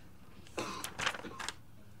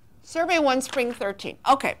 Survey 1, Spring 13.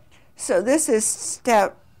 Okay, so this is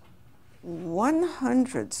Stat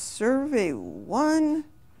 100, Survey 1,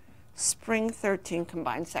 Spring 13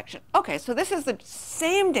 combined section. Okay, so this is the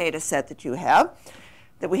same data set that you have,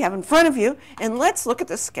 that we have in front of you. And let's look at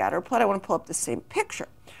the scatter plot. I want to pull up the same picture.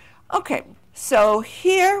 Okay, so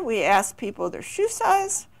here we ask people their shoe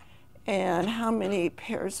size and how many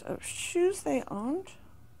pairs of shoes they owned.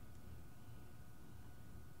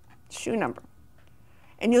 Shoe number.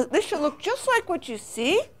 And this should look just like what you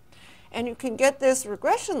see. And you can get this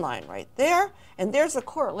regression line right there. And there's a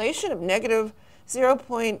correlation of negative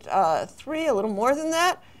 0.3, a little more than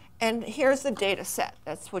that. And here's the data set.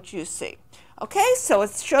 That's what you see. Okay, so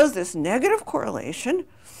it shows this negative correlation.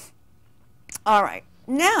 All right,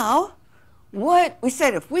 now what we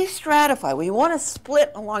said, if we stratify, we want to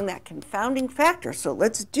split along that confounding factor. So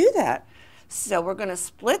let's do that. So we're going to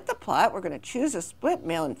split the plot. We're going to choose a split,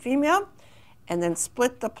 male and female, and then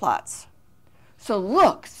split the plots. So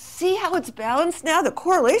look, see how it's balanced now? The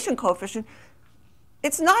correlation coefficient,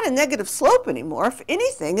 it's not a negative slope anymore. If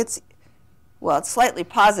anything, it's slightly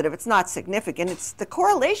positive. It's not significant. The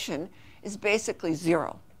correlation is basically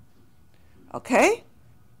 0. Okay?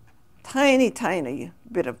 Tiny, tiny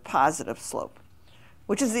bit of positive slope,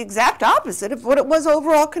 which is the exact opposite of what it was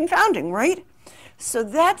overall confounding, right? So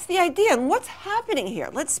that's the idea. And what's happening here?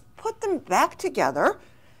 Let's put them back together.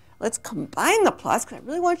 Let's combine the plots, because I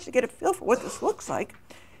really want you to get a feel for what this looks like.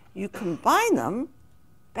 You combine them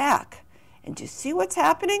back. And do you see what's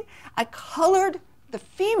happening? I colored the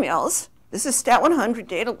females. This is Stat 100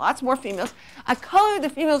 data, lots more females. I colored the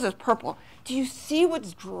females as purple. Do you see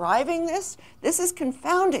what's driving this? This is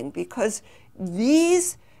confounding because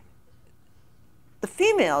the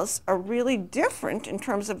females are really different in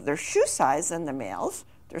terms of their shoe size than the males.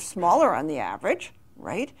 They're smaller on the average,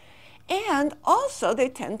 right? And also they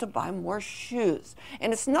tend to buy more shoes.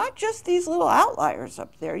 And it's not just these little outliers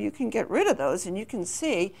up there. You can get rid of those and you can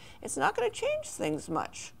see it's not going to change things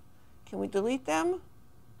much. Can we delete them?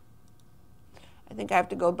 I think I have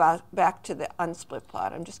to go back to the unsplit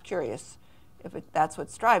plot. I'm just curious if that's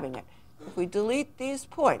what's driving it. If we delete these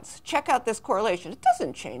points, check out this correlation. It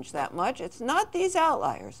doesn't change that much. It's not these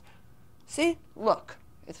outliers. See, look,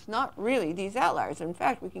 it's not really these outliers. In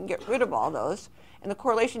fact, we can get rid of all those, and the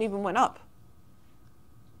correlation even went up.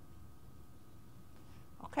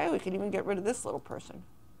 Okay, we can even get rid of this little person.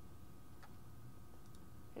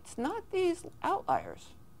 It's not these outliers.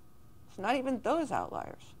 It's not even those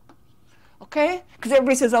outliers. Okay? Because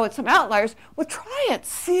everybody says, oh, it's some outliers. Well, try it.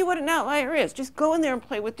 See what an outlier is. Just go in there and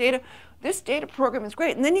play with data. This data program is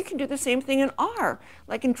great. And then you can do the same thing in R,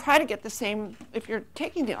 and try to get the same if you're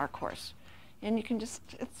taking the R course. And you can just,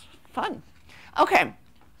 it's fun. Okay,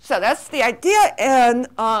 so that's the idea. And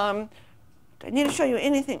do I need to show you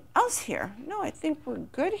anything else here? No, I think we're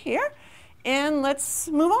good here. And let's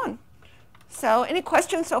move on. So any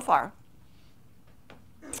questions so far?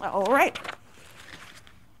 All right.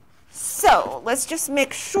 So let's just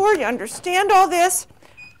make sure you understand all this.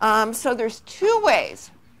 So there's two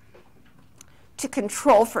ways to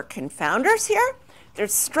control for confounders here.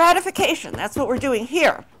 There's stratification. That's what we're doing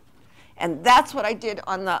here. And that's what I did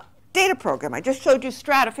on the data program. I just showed you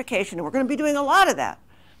stratification, and we're going to be doing a lot of that,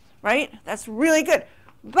 right? That's really good.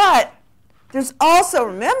 But there's also,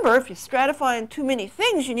 remember, if you stratify in too many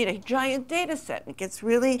things, you need a giant data set. And it gets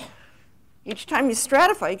really, each time you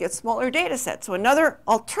stratify, you get smaller data sets. So another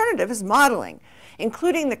alternative is modeling,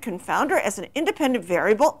 including the confounder as an independent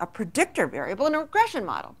variable, a predictor variable, and a regression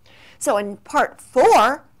model. So in part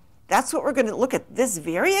 4, that's what we're going to look at, this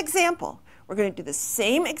very example. We're going to do the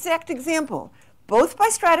same exact example, both by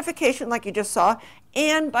stratification, like you just saw,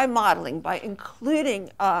 and by modeling, by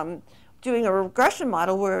including, doing a regression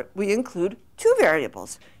model where we include two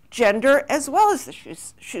variables, gender as well as the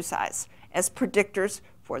shoe size, as predictors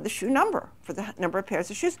for the shoe number, for the number of pairs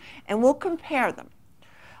of shoes, and we'll compare them.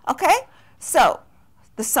 Okay, so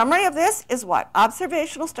the summary of this is what?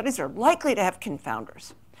 Observational studies are likely to have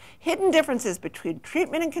confounders, hidden differences between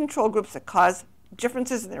treatment and control groups that cause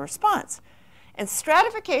differences in their response. And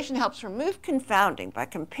stratification helps remove confounding by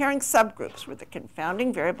comparing subgroups where the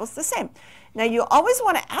confounding variable is the same. Now, you always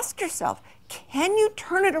want to ask yourself, can you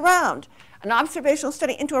turn it around, an observational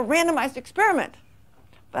study, into a randomized experiment?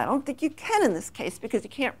 But I don't think you can in this case because you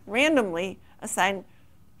can't randomly assign.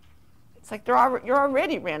 It's like you're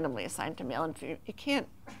already randomly assigned to male and female. You can't.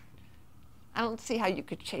 I don't see how you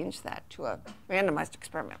could change that to a randomized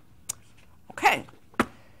experiment. Okay.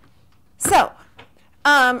 So,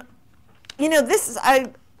 you know, this is, I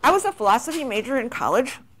was a philosophy major in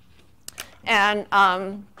college, and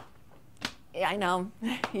yeah, I know,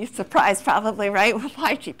 you're surprised probably, right?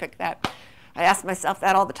 Why'd she pick that? I ask myself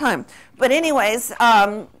that all the time. But anyways,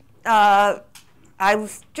 I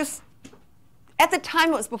was just, at the time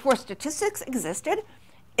it was before statistics existed.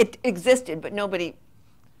 It existed, but nobody,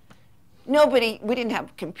 we didn't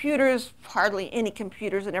have computers, hardly any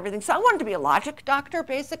computers and everything. So I wanted to be a logic doctor,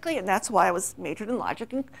 basically, and that's why I was majored in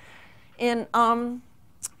logic in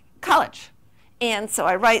college. And so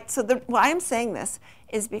why I'm saying this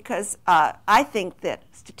is because I think that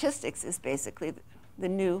statistics is basically the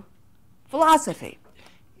new philosophy.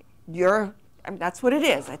 that's what it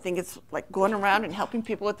is. I think it's like going around and helping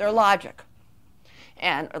people with their logic.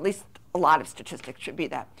 And at least a lot of statistics should be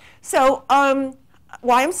that. So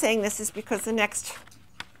why I'm saying this is because the next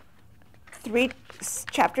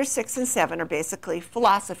chapters 6 and 7 are basically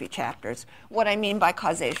philosophy chapters, what I mean by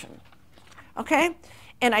causation. Okay?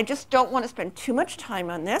 And I just don't want to spend too much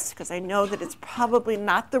time on this because I know that it's probably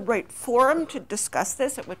not the right forum to discuss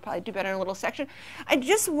this. It would probably do better in a little section. I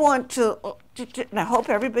just want to and I hope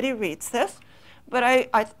everybody reads this, but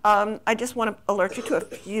I just want to alert you to a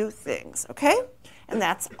few things, okay? And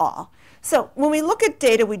that's all. So when we look at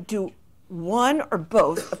data, we do one or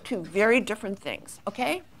both of two very different things,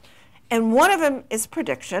 okay? And one of them is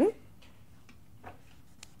prediction,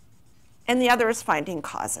 and the other is finding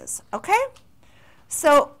causes, okay?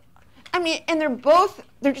 So, I mean, and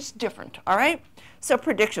they're just different, all right? So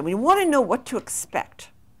prediction, we want to know what to expect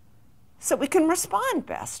so we can respond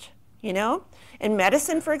best, you know? In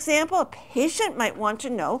medicine, for example, a patient might want to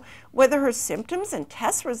know whether her symptoms and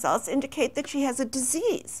test results indicate that she has a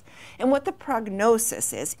disease and what the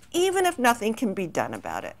prognosis is, even if nothing can be done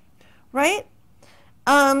about it, right?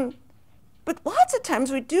 But lots of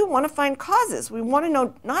times we do want to find causes. We want to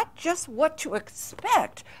know not just what to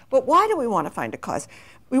expect, but why do we want to find a cause?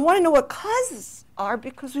 We want to know what causes are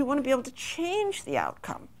because we want to be able to change the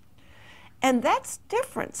outcome. And that's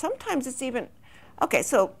different. Sometimes it's even, okay,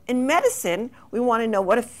 so in medicine, we want to know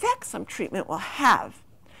what effects some treatment will have.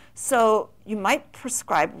 So you might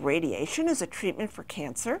prescribe radiation as a treatment for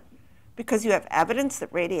cancer because you have evidence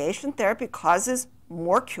that radiation therapy causes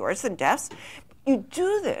more cures than deaths. You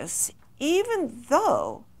do this even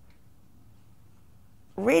though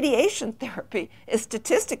radiation therapy is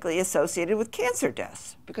statistically associated with cancer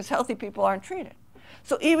deaths because healthy people aren't treated.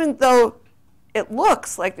 So even though it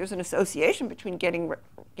looks like there's an association between getting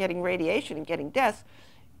radiation and getting death,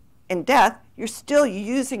 you're still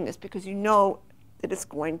using this because you know that it's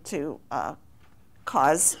going to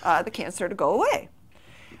cause the cancer to go away.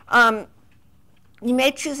 You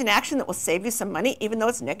may choose an action that will save you some money, even though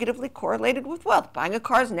it's negatively correlated with wealth. Buying a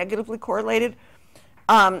car is negatively correlated.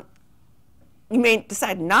 You may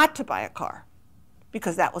decide not to buy a car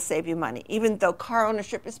because that will save you money, even though car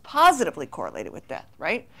ownership is positively correlated with death,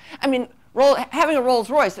 right? I mean, having a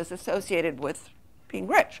Rolls Royce is associated with being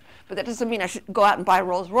rich, but that doesn't mean I should go out and buy a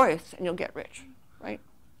Rolls Royce and you'll get rich, right?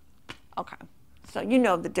 Okay, so you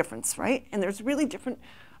know the difference, right? And there's really different,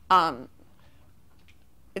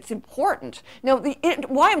 it's important. Now,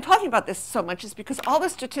 why I'm talking about this so much is because all the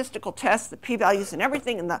statistical tests, the p-values and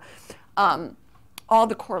everything, and all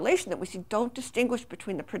the correlation that we see don't distinguish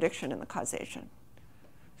between the prediction and the causation.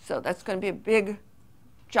 So that's going to be a big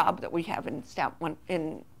job that we have in Stat 1.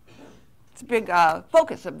 It's a big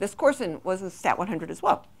focus of this course and was in Stat 100 as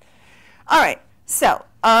well. All right, so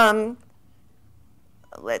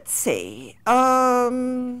let's see.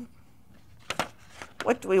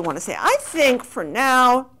 What do we want to say? I think for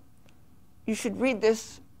now, you should read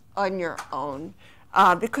this on your own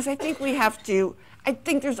because I think we have to, I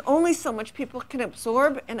think there's only so much people can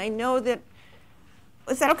absorb, and I know that,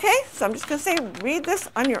 is that okay? So I'm just going to say read this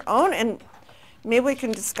on your own, and maybe we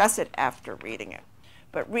can discuss it after reading it.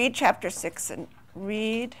 But read chapter 6 and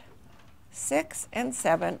read 6 and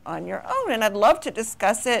 7 on your own, and I'd love to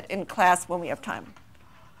discuss it in class when we have time.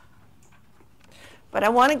 But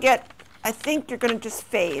I think you're going to just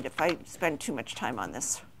fade if I spend too much time on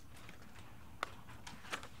this.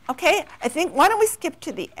 Okay, I think, why don't we skip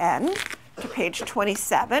to the end, to page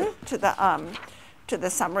 27, to the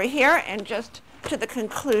summary here, and just to the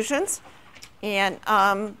conclusions. And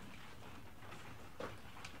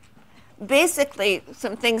basically,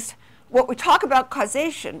 some things, what we talk about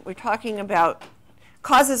causation, we're talking about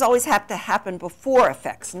causes always have to happen before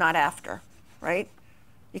effects, not after, right?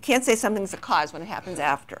 You can't say something's a cause when it happens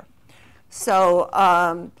after. So,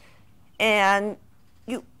 and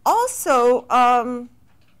you also,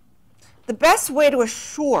 the best way to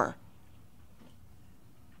assure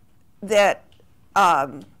that,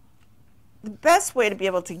 the best way to be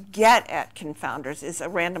able to get at confounders is a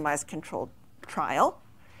randomized controlled trial.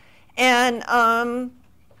 And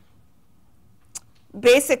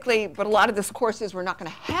basically, but a lot of this course is we're not going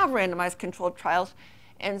to have randomized controlled trials,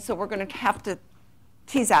 and so we're going to have to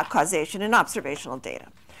tease out causation and observational data.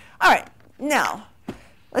 All right. Now,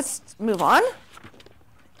 let's move on.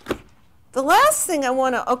 The last thing I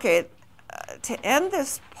want to, to end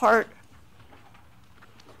this part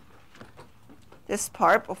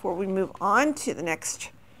before we move on to the next,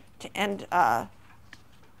 to end, why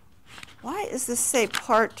does this say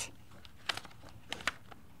part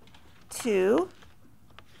 2?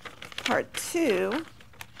 Part 2,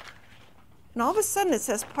 and all of a sudden it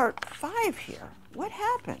says part 5 here. What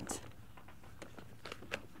happened?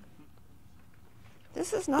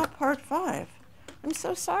 This is not part 5. I'm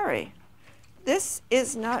so sorry. This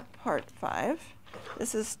is not part 5.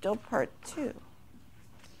 This is still part 2.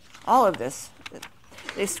 All of this,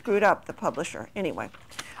 they screwed up, the publisher. Anyway,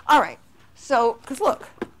 all right. So, because look,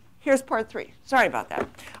 here's part 3. Sorry about that.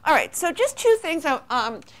 All right, so just 2 things.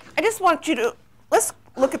 I just want you to, let's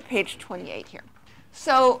look at page 28 here.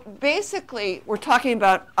 So basically, we're talking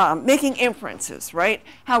about making inferences, right?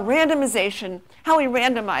 How we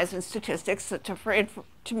randomize in statistics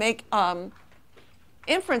to make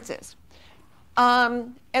inferences.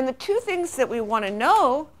 And the 2 things that we want to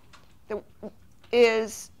know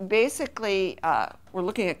is basically, we're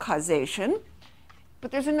looking at causation. But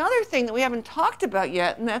there's another thing that we haven't talked about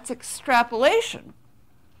yet, and that's extrapolation.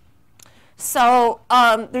 So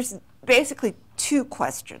there's basically 2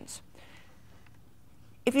 questions.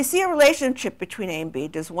 If you see a relationship between A and B,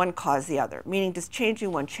 does one cause the other? Meaning, does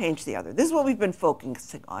changing one change the other? This is what we've been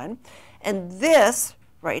focusing on. And this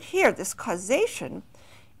right here, this causation,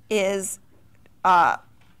 is you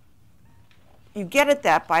get at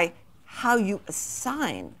that by how you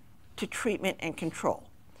assign to treatment and control.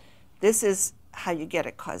 This is how you get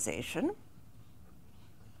at causation,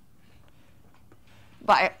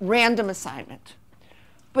 by random assignment.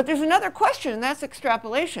 But there's another question, and that's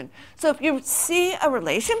extrapolation. So if you see a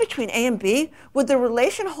relation between A and B, would the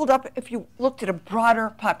relation hold up if you looked at a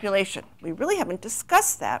broader population? We really haven't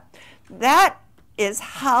discussed that. That is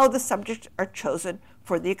how the subjects are chosen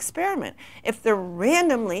for the experiment. If they're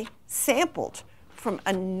randomly sampled from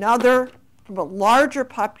a larger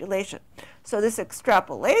population. So this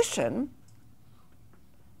extrapolation,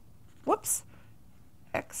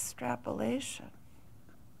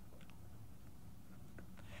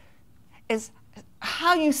 is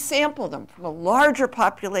how you sample them from a larger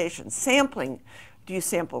population. Sampling, do you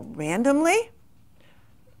sample randomly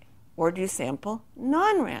or do you sample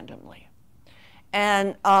non-randomly?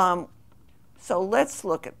 And so let's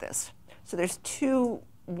look at this. So there's 2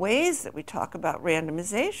 ways that we talk about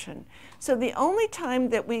randomization. So the only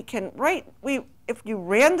time that we can if you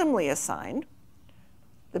randomly assign,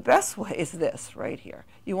 the best way is this right here.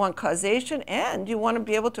 You want causation and you want to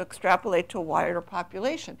be able to extrapolate to a wider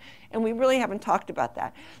population. And we really haven't talked about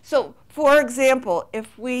that. So for example,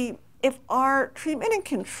 if our treatment and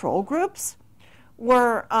control groups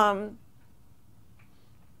were,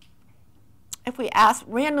 if we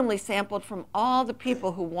randomly sampled from all the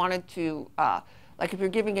people who wanted to, like if you're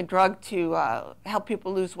giving a drug to help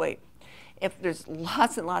people lose weight, if there's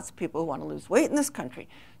lots and lots of people who want to lose weight in this country,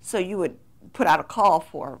 so you would put out a call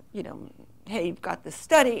for, hey, you've got this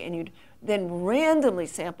study, and you'd then randomly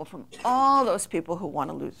sample from all those people who want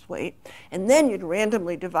to lose weight, and then you'd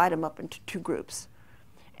randomly divide them up into 2 groups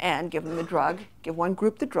and give them the drug, give one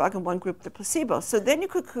group the drug and one group the placebo. So then you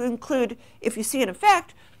could conclude, if you see an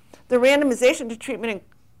effect, the randomization to treatment and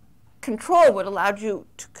control would allow you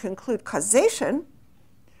to conclude causation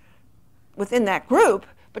within that group,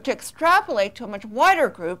 but to extrapolate to a much wider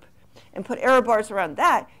group and put error bars around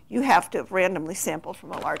that, you have to have randomly sampled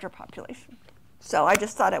from a larger population. So I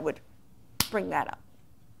just thought I would bring that up.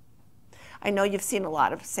 I know you've seen a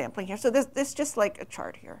lot of sampling here, so this is just like a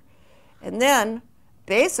chart here. And then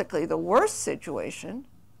basically the worst situation,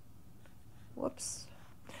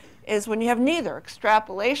 is when you have neither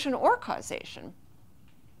extrapolation or causation.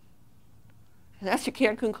 And that's, you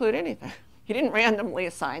can't conclude anything. You didn't randomly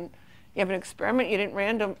assign. You have an experiment, you didn't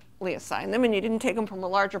randomly assign them, and you didn't take them from a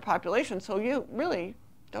larger population, so you really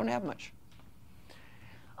don't have much.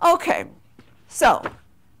 Okay, so,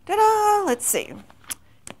 ta-da, let's see.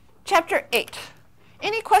 Chapter 8.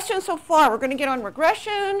 Any questions so far? We're going to get on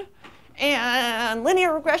regression and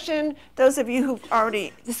linear regression. Those of you who've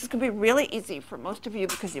already, this is going to be really easy for most of you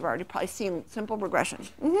because you've already probably seen simple regression.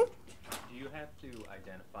 Do you have to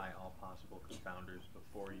identify all possible confounders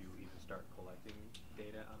before you even start collecting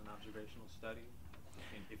data on an observational study,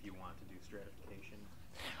 if you want to do stratification?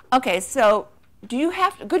 Okay, so do you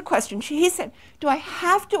have to, good question. He said, do I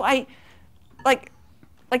have to, like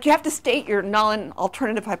you have to state your null and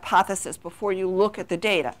alternative hypothesis before you look at the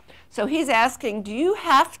data. So he's asking, do you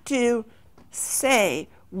have to say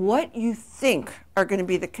what you think are going to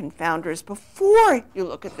be the confounders before you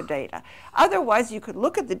look at the data? Otherwise, you could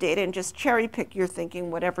look at the data and just cherry pick your thinking,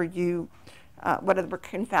 whatever whatever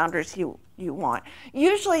confounders you want.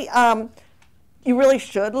 Usually, you really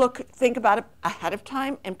should think about it ahead of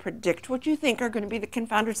time and predict what you think are going to be the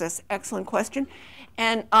confounders. That's an excellent question.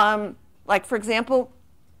 And like, for example,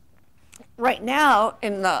 right now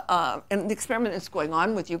in the experiment that's going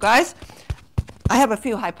on with you guys, I have a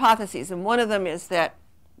few hypotheses, and one of them is that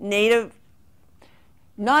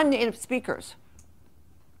non-native speakers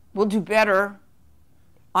will do better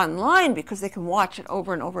online because they can watch it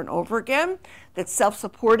over and over and over again, that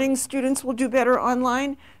self-supporting students will do better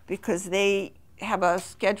online because they have a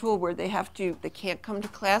schedule where they can't come to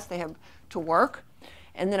class, they have to work.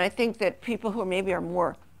 And then I think that people who maybe are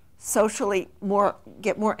more socially,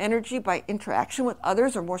 get more energy by interaction with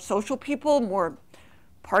others, or more social people, more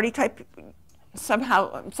party type,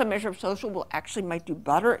 somehow some measure of social will actually might do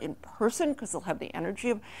better in person because they'll have the energy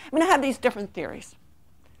of, I mean, I have these different theories.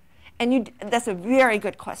 And that's a very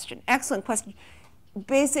good question, excellent question.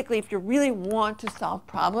 Basically, if you really want to solve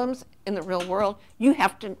problems in the real world, you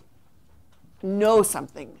have to know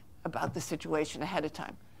something about the situation ahead of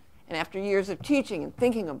time. And after years of teaching and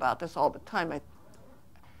thinking about this all the time,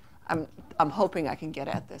 I'm hoping I can get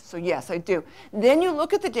at this. So yes, I do. Then you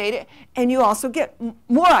look at the data, and you also get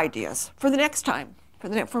more ideas for the next time,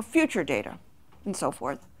 for future data, and so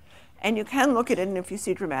forth. And you can look at it, and if you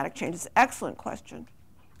see dramatic changes, excellent question.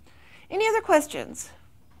 Any other questions?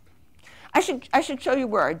 I should show you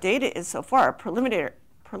where our data is so far,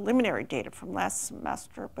 preliminary data from last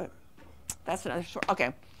semester, but that's another story.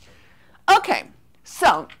 Okay. Okay,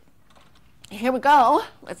 so here we go.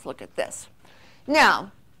 Let's look at this.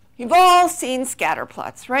 Now, you've all seen scatter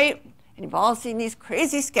plots, right? And you've all seen these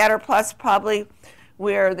crazy scatter plots probably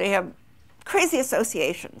where they have crazy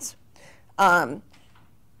associations.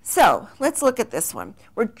 So let's look at this one.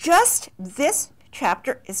 This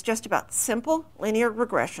chapter is just about simple linear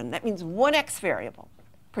regression. That means one x variable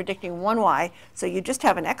predicting one y. So you just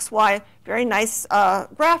have an xy, very nice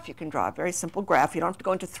graph you can draw, a very simple graph. You don't have to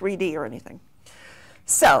go into 3D or anything.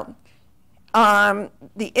 So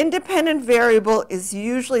the independent variable is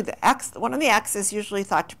usually the x. The one on the x is usually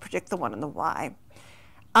thought to predict the one on the y.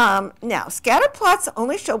 Now, scatter plots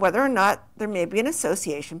only show whether or not there may be an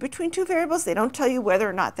association between two variables. They don't tell you whether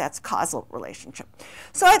or not that's causal relationship.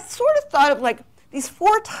 So I sort of thought of like these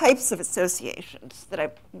 4 types of associations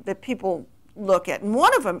that people look at. And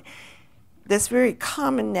one of them, that's very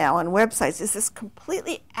common now on websites, is this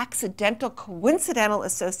completely accidental, coincidental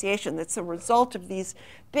association that's a result of these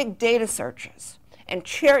big data searches and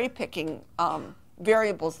cherry-picking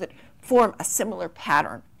variables that form a similar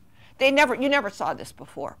pattern. You never saw this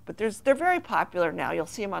before, but they're very popular now. You'll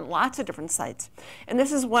see them on lots of different sites. And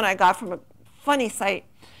this is one I got from a funny site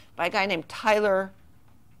by a guy named Tyler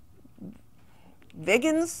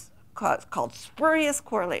Viggins called Spurious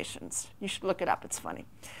Correlations. You should look it up, it's funny.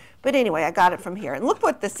 But anyway, I got it from here. And look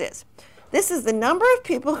what this is. This is the number of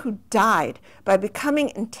people who died by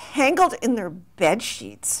becoming entangled in their bed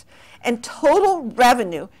sheets and total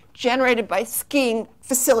revenue generated by skiing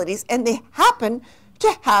facilities. And they happen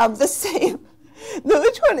to have the same.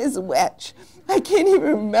 Which one is which? I can't even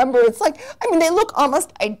remember. It's like, I mean, they look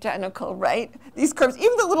almost identical, right? These curves,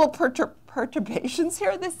 even the little perturbations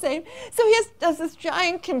here are the same. So he does this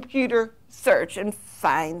giant computer search and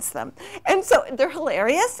finds them. And so they're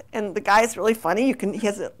hilarious, and the guy's really funny. He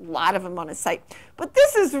has a lot of them on his site. But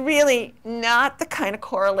this is really not the kind of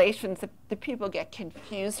correlations that people get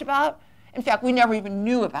confused about. In fact, we never even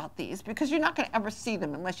knew about these because you're not going to ever see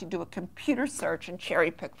them unless you do a computer search and cherry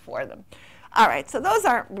pick for them. All right, so those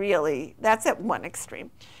aren't really, that's at one extreme.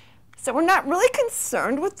 So we're not really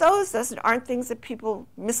concerned with those. Those aren't things that people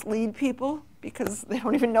mislead people because they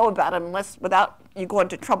don't even know about them without you going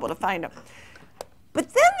to trouble to find them.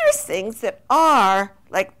 But then there's things that are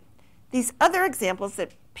like these other examples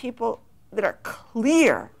that are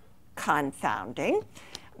clear confounding,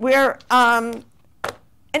 where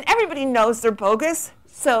and everybody knows they're bogus.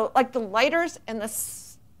 So like the lighters and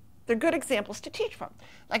they're good examples to teach from.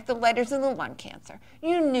 Like the lighters and the lung cancer.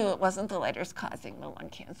 You knew it wasn't the lighters causing the lung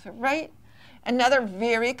cancer, right? Another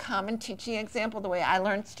very common teaching example, the way I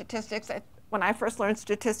learned statistics, when I first learned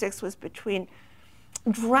statistics, was between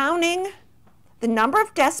drowning, the number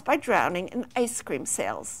of deaths by drowning, and ice cream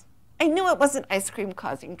sales. I knew it wasn't ice cream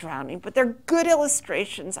causing drowning, but they're good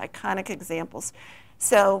illustrations, iconic examples.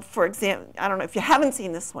 So for example, I don't know if you haven't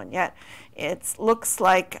seen this one yet, it looks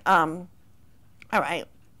like, all right,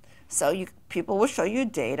 so people will show you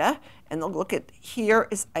data, and they'll look at, here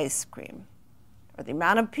is ice cream, or the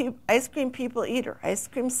amount of ice cream people eat, or ice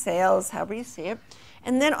cream sales, however you see it.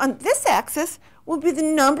 And then on this axis will be the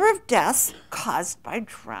number of deaths caused by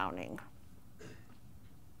drowning.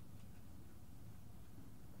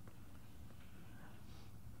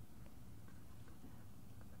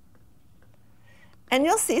 And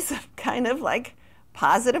you'll see some kind of like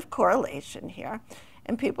positive correlation here.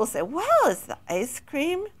 And people say, well, is the ice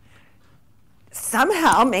cream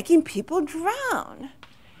somehow making people drown?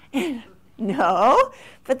 And no,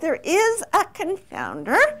 but there is a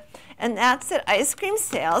confounder, and that's that ice cream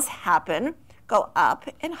sales go up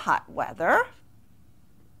in hot weather,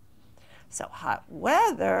 So hot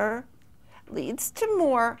weather leads to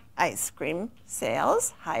more ice cream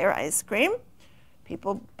sales, higher ice cream.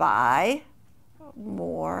 People buy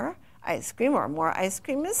more ice cream, or more ice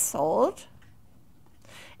cream is sold.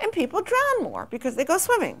 And people drown more because they go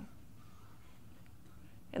swimming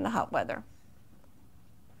in the hot weather.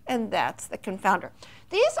 And that's the confounder.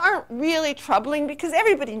 These aren't really troubling because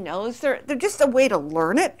everybody knows they're just a way to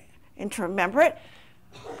learn it and to remember it.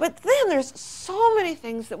 But then there's so many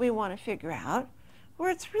things that we want to figure out where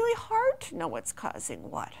it's really hard to know what's causing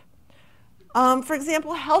what. For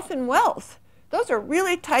example, health and wealth. Those are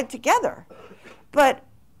really tied together. But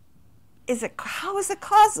how is it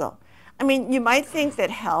causal? I mean, you might think that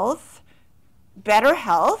better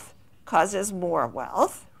health causes more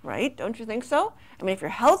wealth, right? Don't you think so? I mean, if you're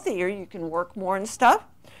healthier, you can work more and stuff.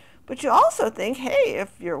 But you also think, hey,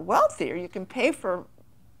 if you're wealthier, you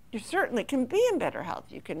certainly can be in better health.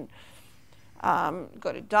 You can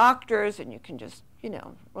go to doctors and you can just,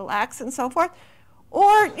 relax and so forth.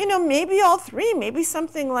 Or, maybe all three, maybe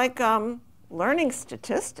something like learning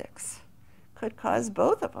statistics could cause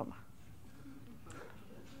both of them.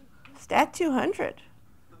 Stat 200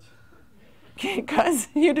 can cause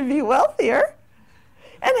you to be wealthier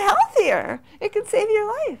and healthier. It could save your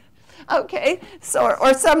life. Okay, so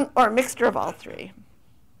or a mixture of all three.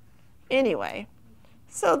 Anyway,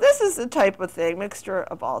 so this is the type of thing, mixture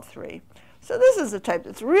of all three. So this is the type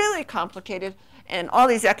that's really complicated, and all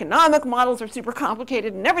these economic models are super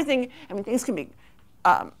complicated and everything. I mean, things can be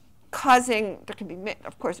of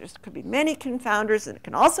course, there could be many confounders, and it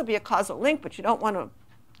can also be a causal link, but you don't want to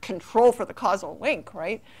control for the causal link,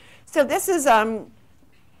 right? So this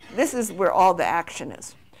is where all the action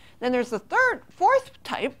is. Then there's the fourth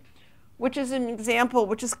type, which is an example,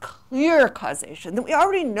 which is clear causation that we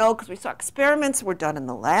already know because we saw experiments were done in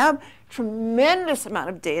the lab. Tremendous amount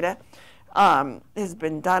of data has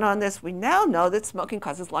been done on this. We now know that smoking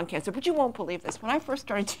causes lung cancer, but you won't believe this. When I first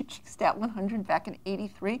started teaching Stat 100 back in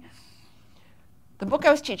 '83, the book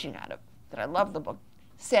I was teaching out of, that I love the book,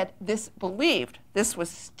 believed this was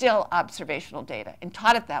still observational data and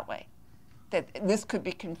taught it that way, that this could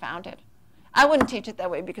be confounded. I wouldn't teach it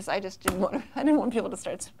that way because I didn't want people to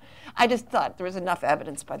start. I just thought there was enough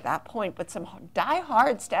evidence by that point, but some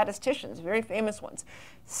die-hard statisticians, very famous ones,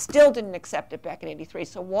 still didn't accept it back in '83.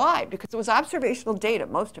 So why? Because it was observational data,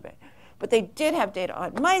 most of it. But they did have data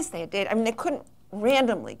on mice. They had data. I mean, they couldn't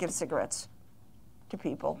randomly give cigarettes to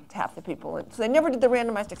people, to half the people. And so they never did the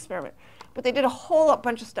randomized experiment. But they did a whole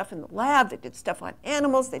bunch of stuff in the lab. They did stuff on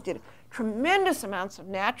animals. They did tremendous amounts of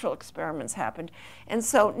natural experiments happened. And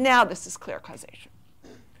so now this is clear causation.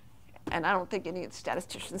 And I don't think any of the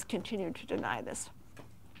statisticians continue to deny this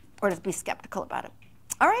or to be skeptical about it.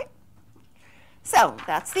 All right? So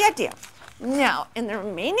that's the idea. Now, in the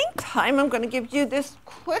remaining time, I'm going to give you this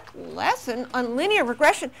quick lesson on linear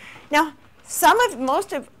regression. Now,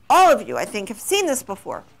 all of you, I think, have seen this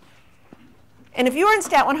before. And if you were in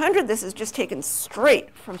Stat 100, this is just taken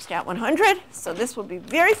straight from Stat 100. So this will be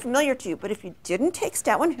very familiar to you. But if you didn't take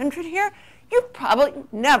Stat 100 here, you probably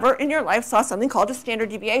never in your life saw something called a standard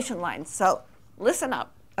deviation line. So listen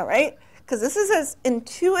up, all right? Because this is an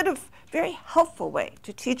intuitive, very helpful way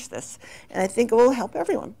to teach this. And I think it will help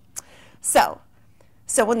everyone. So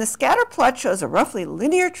when the scatter plot shows a roughly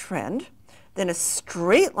linear trend, then a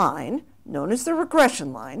straight line, known as the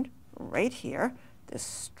regression line, right here, this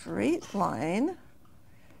straight line.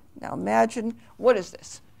 Now imagine, what is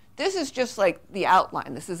this? This is just like the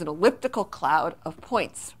outline. This is an elliptical cloud of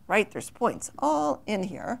points, right? There's points all in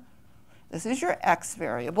here. This is your x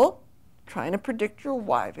variable, trying to predict your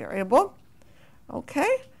y variable,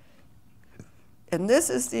 okay? And this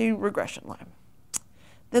is the regression line.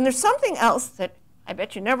 Then there's something else that I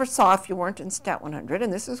bet you never saw if you weren't in Stat 100,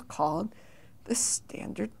 and this is called the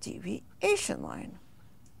standard deviation line.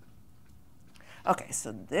 Okay,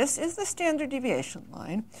 so this is the standard deviation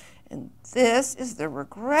line, and this is the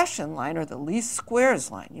regression line, or the least squares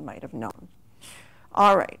line, you might have known.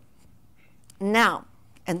 All right. Now,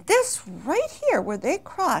 and this right here where they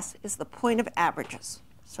cross is the point of averages.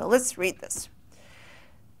 So let's read this.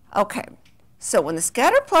 Okay, so when the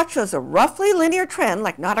scatter plot shows a roughly linear trend,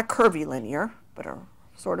 like not a curvy linear, but a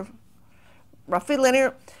sort of roughly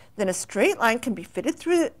linear, then a straight line can be fitted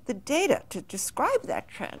through the data to describe that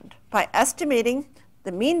trend by estimating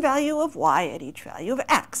the mean value of y at each value of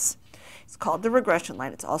x. It's called the regression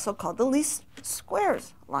line. It's also called the least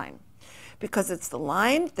squares line because it's the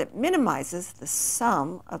line that minimizes the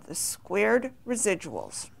sum of the squared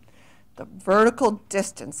residuals, the vertical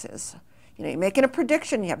distances. You're making a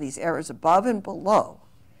prediction, you have these errors above and below,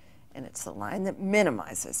 and it's the line that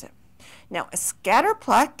minimizes it. Now, a scatter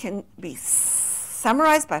plot can be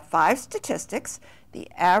summarized by 5 statistics: the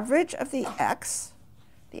average of the x,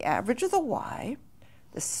 the average of the y,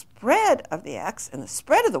 the spread of the x, and the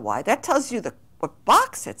spread of the y. That tells you what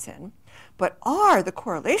box it's in. But R, the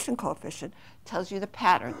correlation coefficient, tells you the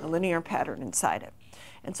pattern, the linear pattern inside it.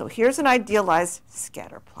 And so here's an idealized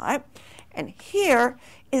scatter plot. And here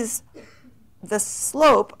is the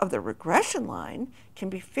slope of the regression line can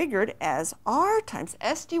be figured as R times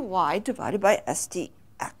SDY divided by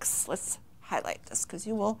SDX. Let's highlight this because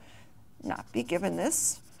you will not be given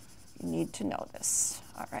this. You need to know this.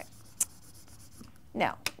 All right.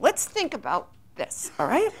 Now, let's think about this, all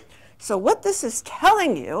right? So what this is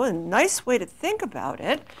telling you, a nice way to think about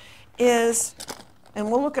it, is, and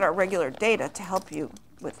we'll look at our regular data to help you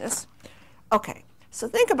with this. Okay, so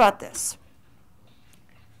think about this.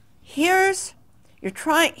 Here's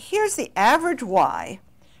the average y,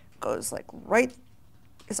 goes like right,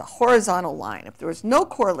 is a horizontal line. If there was no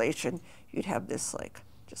correlation, you'd have this like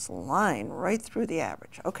just line right through the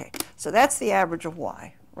average. Okay, so that's the average of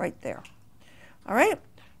y right there. All right,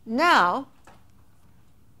 now,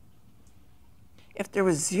 if there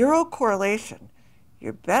was 0 correlation,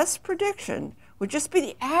 your best prediction would just be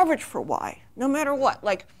the average for y, no matter what.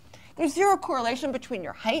 Like, there's 0 correlation between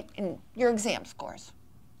your height and your exam scores,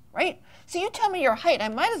 right? So you tell me your height, I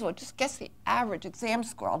might as well just guess the average exam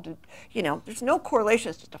score. I'll do, there's no correlation,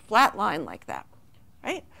 it's just a flat line like that,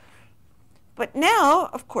 right? But now,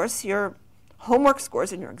 of course, your homework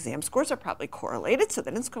scores and your exam scores are probably correlated, so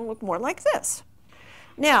then it's going to look more like this.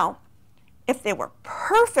 Now, if they were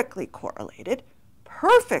perfectly correlated,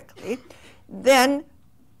 then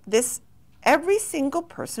every single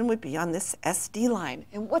person would be on this SD line.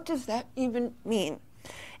 And what does that even mean?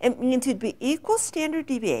 It means it'd be equal standard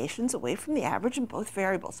deviations away from the average in both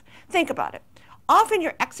variables. Think about it. Often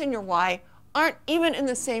your x and your y aren't even in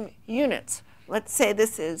the same units. Let's say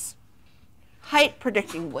this is height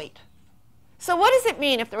predicting weight. So what does it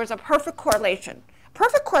mean if there was a perfect correlation?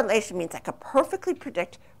 Perfect correlation means I could perfectly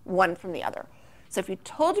predict one from the other. So if you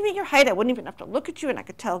told me your height, I wouldn't even have to look at you and I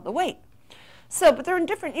could tell the weight. So, but they're in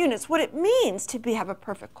different units. What it means to have a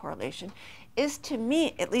perfect correlation is, to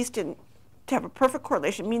me, at least to have a perfect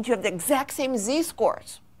correlation, means you have the exact same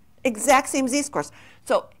z-scores. Exact same z-scores.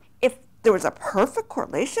 So if there was a perfect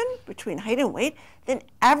correlation between height and weight, then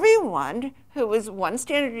everyone who was 1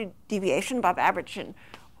 standard deviation above average in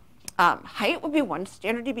height would be 1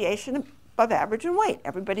 standard deviation above average in weight.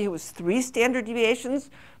 Everybody who was 3 standard deviations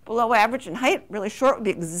below average in height, really short, would be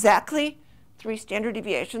exactly 3 standard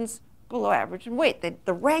deviations below average in weight. The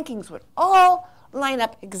rankings would all line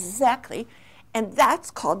up exactly, and that's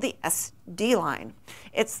called the SD line.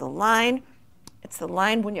 It's the line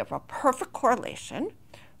when you have a perfect correlation.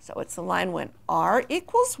 So it's the line when R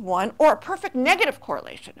equals 1, or a perfect negative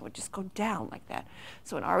correlation. It would just go down like that.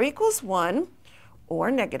 So when R equals 1 or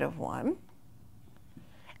negative 1,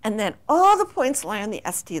 and then all the points lie on the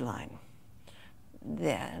SD line,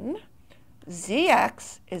 then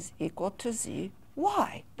Zx is equal to Zy.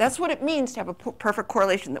 That's what it means to have a perfect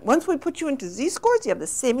correlation. That once we put you into z-scores, you have the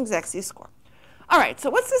same exact z-score. All right, so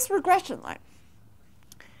what's this regression line?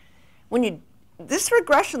 This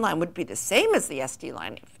regression line would be the same as the SD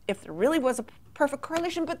line if there really was a perfect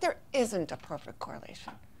correlation, but there isn't a perfect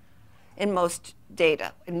correlation in most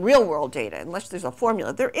data, in real world data, unless there's a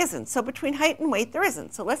formula. There isn't. So between height and weight, there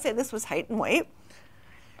isn't. So let's say this was height and weight.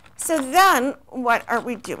 So then what are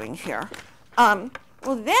we doing here? Well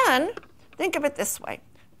then, think of it this way.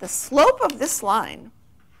 The slope of this line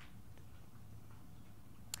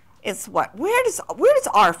is what? Where does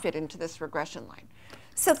R fit into this regression line?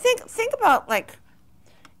 So think about, like,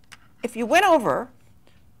 if you went over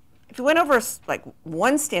like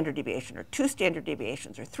 1 standard deviation or 2 standard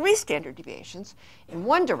deviations or 3 standard deviations in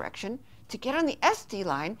one direction, to get on the SD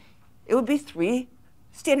line, it would be 3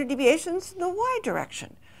 standard deviations in the y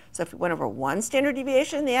direction. So if you went over 1 standard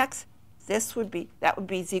deviation in the x, that would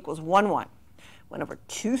be z equals 1, 1. Went over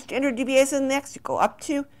 2 standard deviations in the x, you go up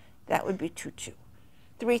 2, that would be 2, 2,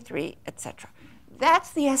 3, 3, etc.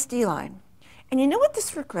 That's the SD line. And you know what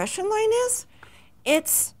this regression line is?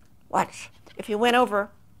 It's, watch, if you went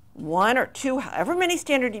over 1 or 2, however many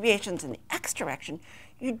standard deviations in the x direction,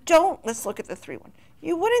 let's look at the 3 one.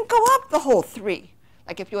 You wouldn't go up the whole 3.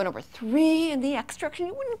 Like if you went over 3 in the x direction,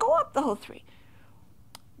 you wouldn't go up the whole 3.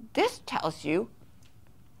 This tells you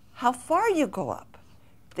how far you go up.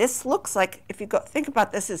 This looks like, if you think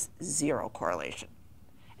about this as 0 correlation.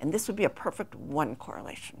 And this would be a perfect 1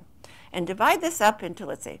 correlation. And divide this up into,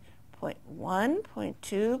 let's say, 0.1,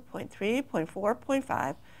 0.2, 0.3, 0.4,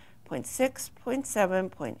 0.5, 0.6, 0.7,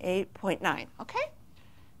 0.8, 0.9, okay?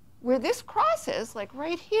 Where this crosses, like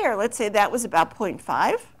right here, let's say that was about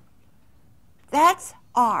 0.5. That's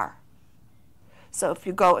R. So if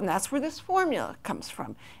you go, and that's where this formula comes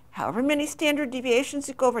from, however many standard deviations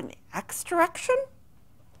you go over in the x direction,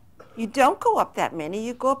 you don't go up that many,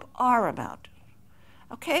 you go up R amount.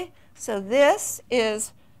 Okay, so this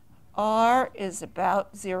is, R is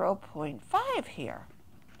about 0.5 here.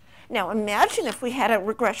 Now imagine if we had a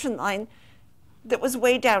regression line that was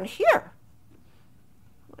way down here.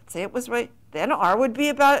 Let's say it was right, then R would be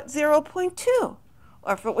about 0.2.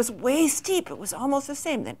 Or if it was way steep, it was almost the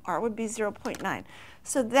same, then R would be 0.9.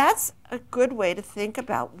 So that's a good way to think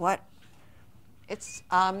about what it's,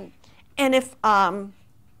 and if, does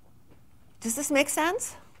this make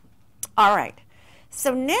sense? All right,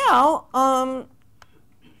 so now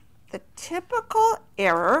the typical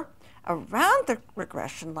error around the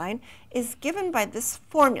regression line is given by this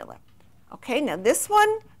formula. Okay, now this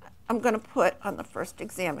one I'm going to put on the first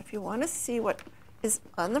exam. If you want to see what is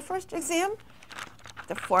on the first exam,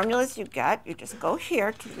 the formulas you get, you just go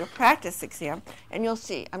here to your practice exam, and you'll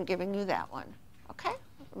see I'm giving you that one, okay?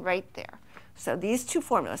 Right there. So these two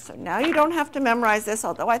formulas. So now you don't have to memorize this,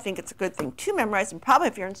 although I think it's a good thing to memorize, and probably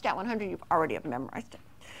if you're in Stat 100, you've already have memorized it.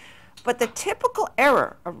 But the typical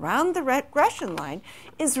error around the regression line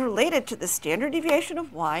is related to the standard deviation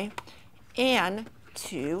of y and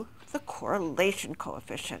to the correlation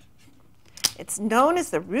coefficient. It's known as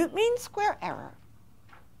the root mean square error.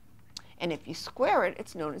 And if you square it,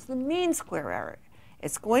 it's known as the mean square error.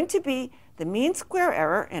 It's going to be the mean square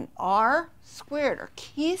error and R squared, or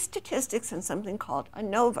key statistics in something called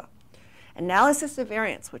ANOVA, analysis of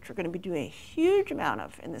variance, which we're going to be doing a huge amount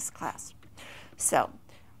of in this class. So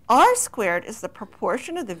R squared is the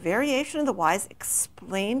proportion of the variation of the y's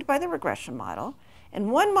explained by the regression model,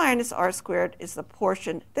 and 1 minus R squared is the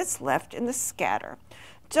portion that's left in the scatter.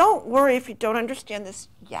 Don't worry if you don't understand this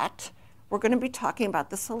yet. We're going to be talking about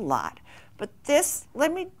this a lot. But this,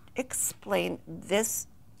 let me explain this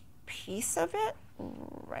piece of it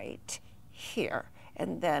right here.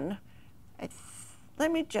 And then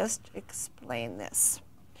let me just explain this.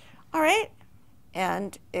 All right?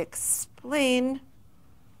 And explain,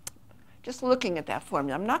 just looking at that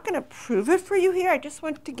formula. I'm not going to prove it for you here. I just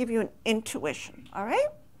want to give you an intuition. All right?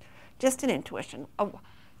 Just an intuition.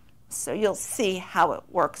 So you'll see how it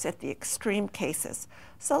works at the extreme cases.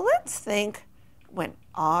 So let's think when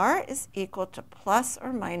R is equal to plus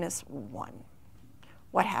or minus 1.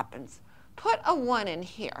 What happens? Put a 1 in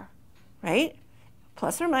here, right?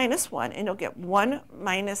 Plus or minus 1, and you'll get 1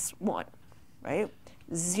 minus 1, right?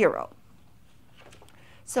 0.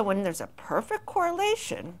 So when there's a perfect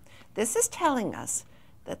correlation, this is telling us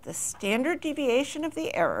that the standard deviation of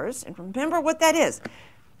the errors, and remember what that is,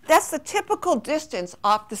 that's the typical distance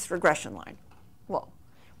off this regression line. Well,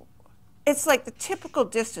 it's like the typical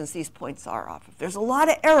distance these points are off. If there's a lot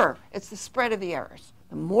of error, it's the spread of the errors.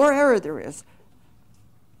 The more error there is,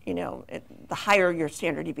 you know, the higher your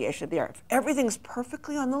standard deviation of the error. If everything's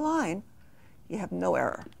perfectly on the line, you have no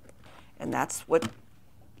error. And that's what,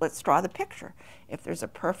 let's draw the picture. If there's a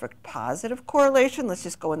perfect positive correlation, let's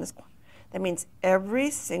just go in this one. That means every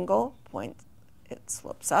single point, it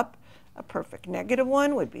slopes up. A perfect negative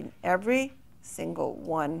one would be every single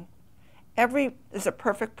one. There's a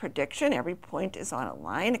perfect prediction. Every point is on a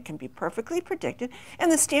line. It can be perfectly predicted.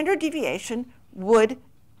 And the standard deviation would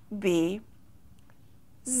be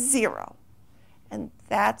 0. And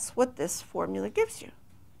that's what this formula gives you.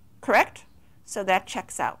 Correct? So that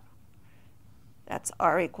checks out. That's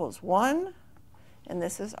R equals 1. And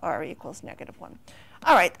this is R equals negative 1.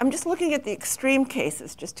 All right, I'm just looking at the extreme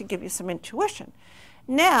cases just to give you some intuition.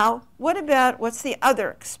 Now, what about, what's the other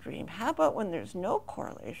extreme? How about when there's no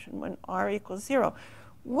correlation, when R equals 0?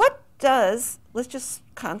 What does, let's just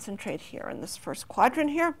concentrate here in this first quadrant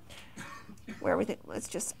here, where we think, let's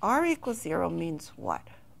just, R equals 0 means what?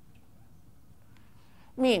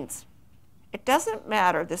 Means it doesn't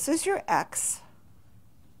matter, this is your X,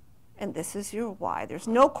 and this is your Y. There's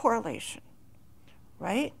no correlation,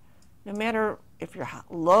 right? No matter if you're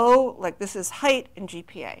low, like this is height and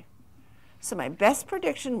GPA. So my best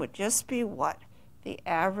prediction would just be what? The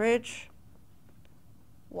average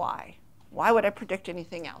Y. Why would I predict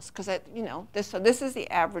anything else? Because so this is the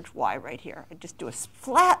average Y right here. I just do a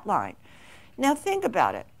flat line. Now think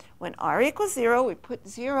about it. When R equals 0, we put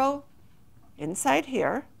 0 inside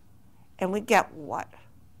here, and we get what?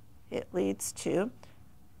 It leads to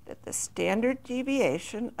that the standard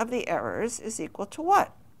deviation of the errors is equal to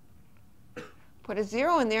what? Put a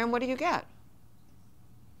 0 in there, and what do you get?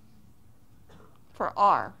 For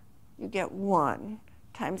R, you get 1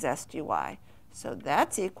 times SDY. So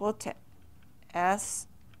that's equal to SDY.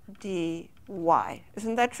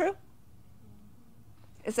 Isn't that true?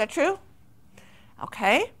 Is that true?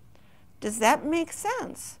 Okay. Does that make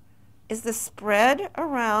sense? Is the spread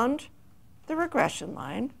around the regression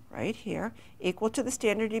line right here equal to the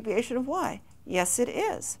standard deviation of y? Yes, it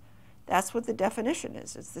is. That's what the definition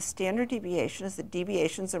is. It's the standard deviation is the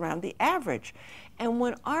deviations around the average. And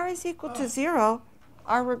when r is equal to 0,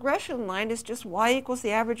 our regression line is just y equals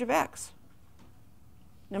the average of x.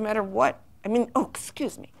 No matter what,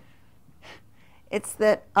 excuse me. It's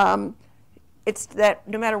that no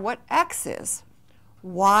matter what x is,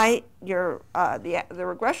 y, the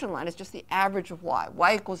regression line is just the average of y.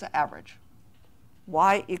 Y equals the average.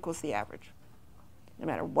 Y equals the average, no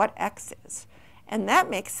matter what x is. And that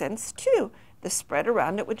makes sense too. The spread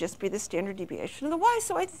around it would just be the standard deviation of the y.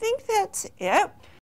 So I think that's it.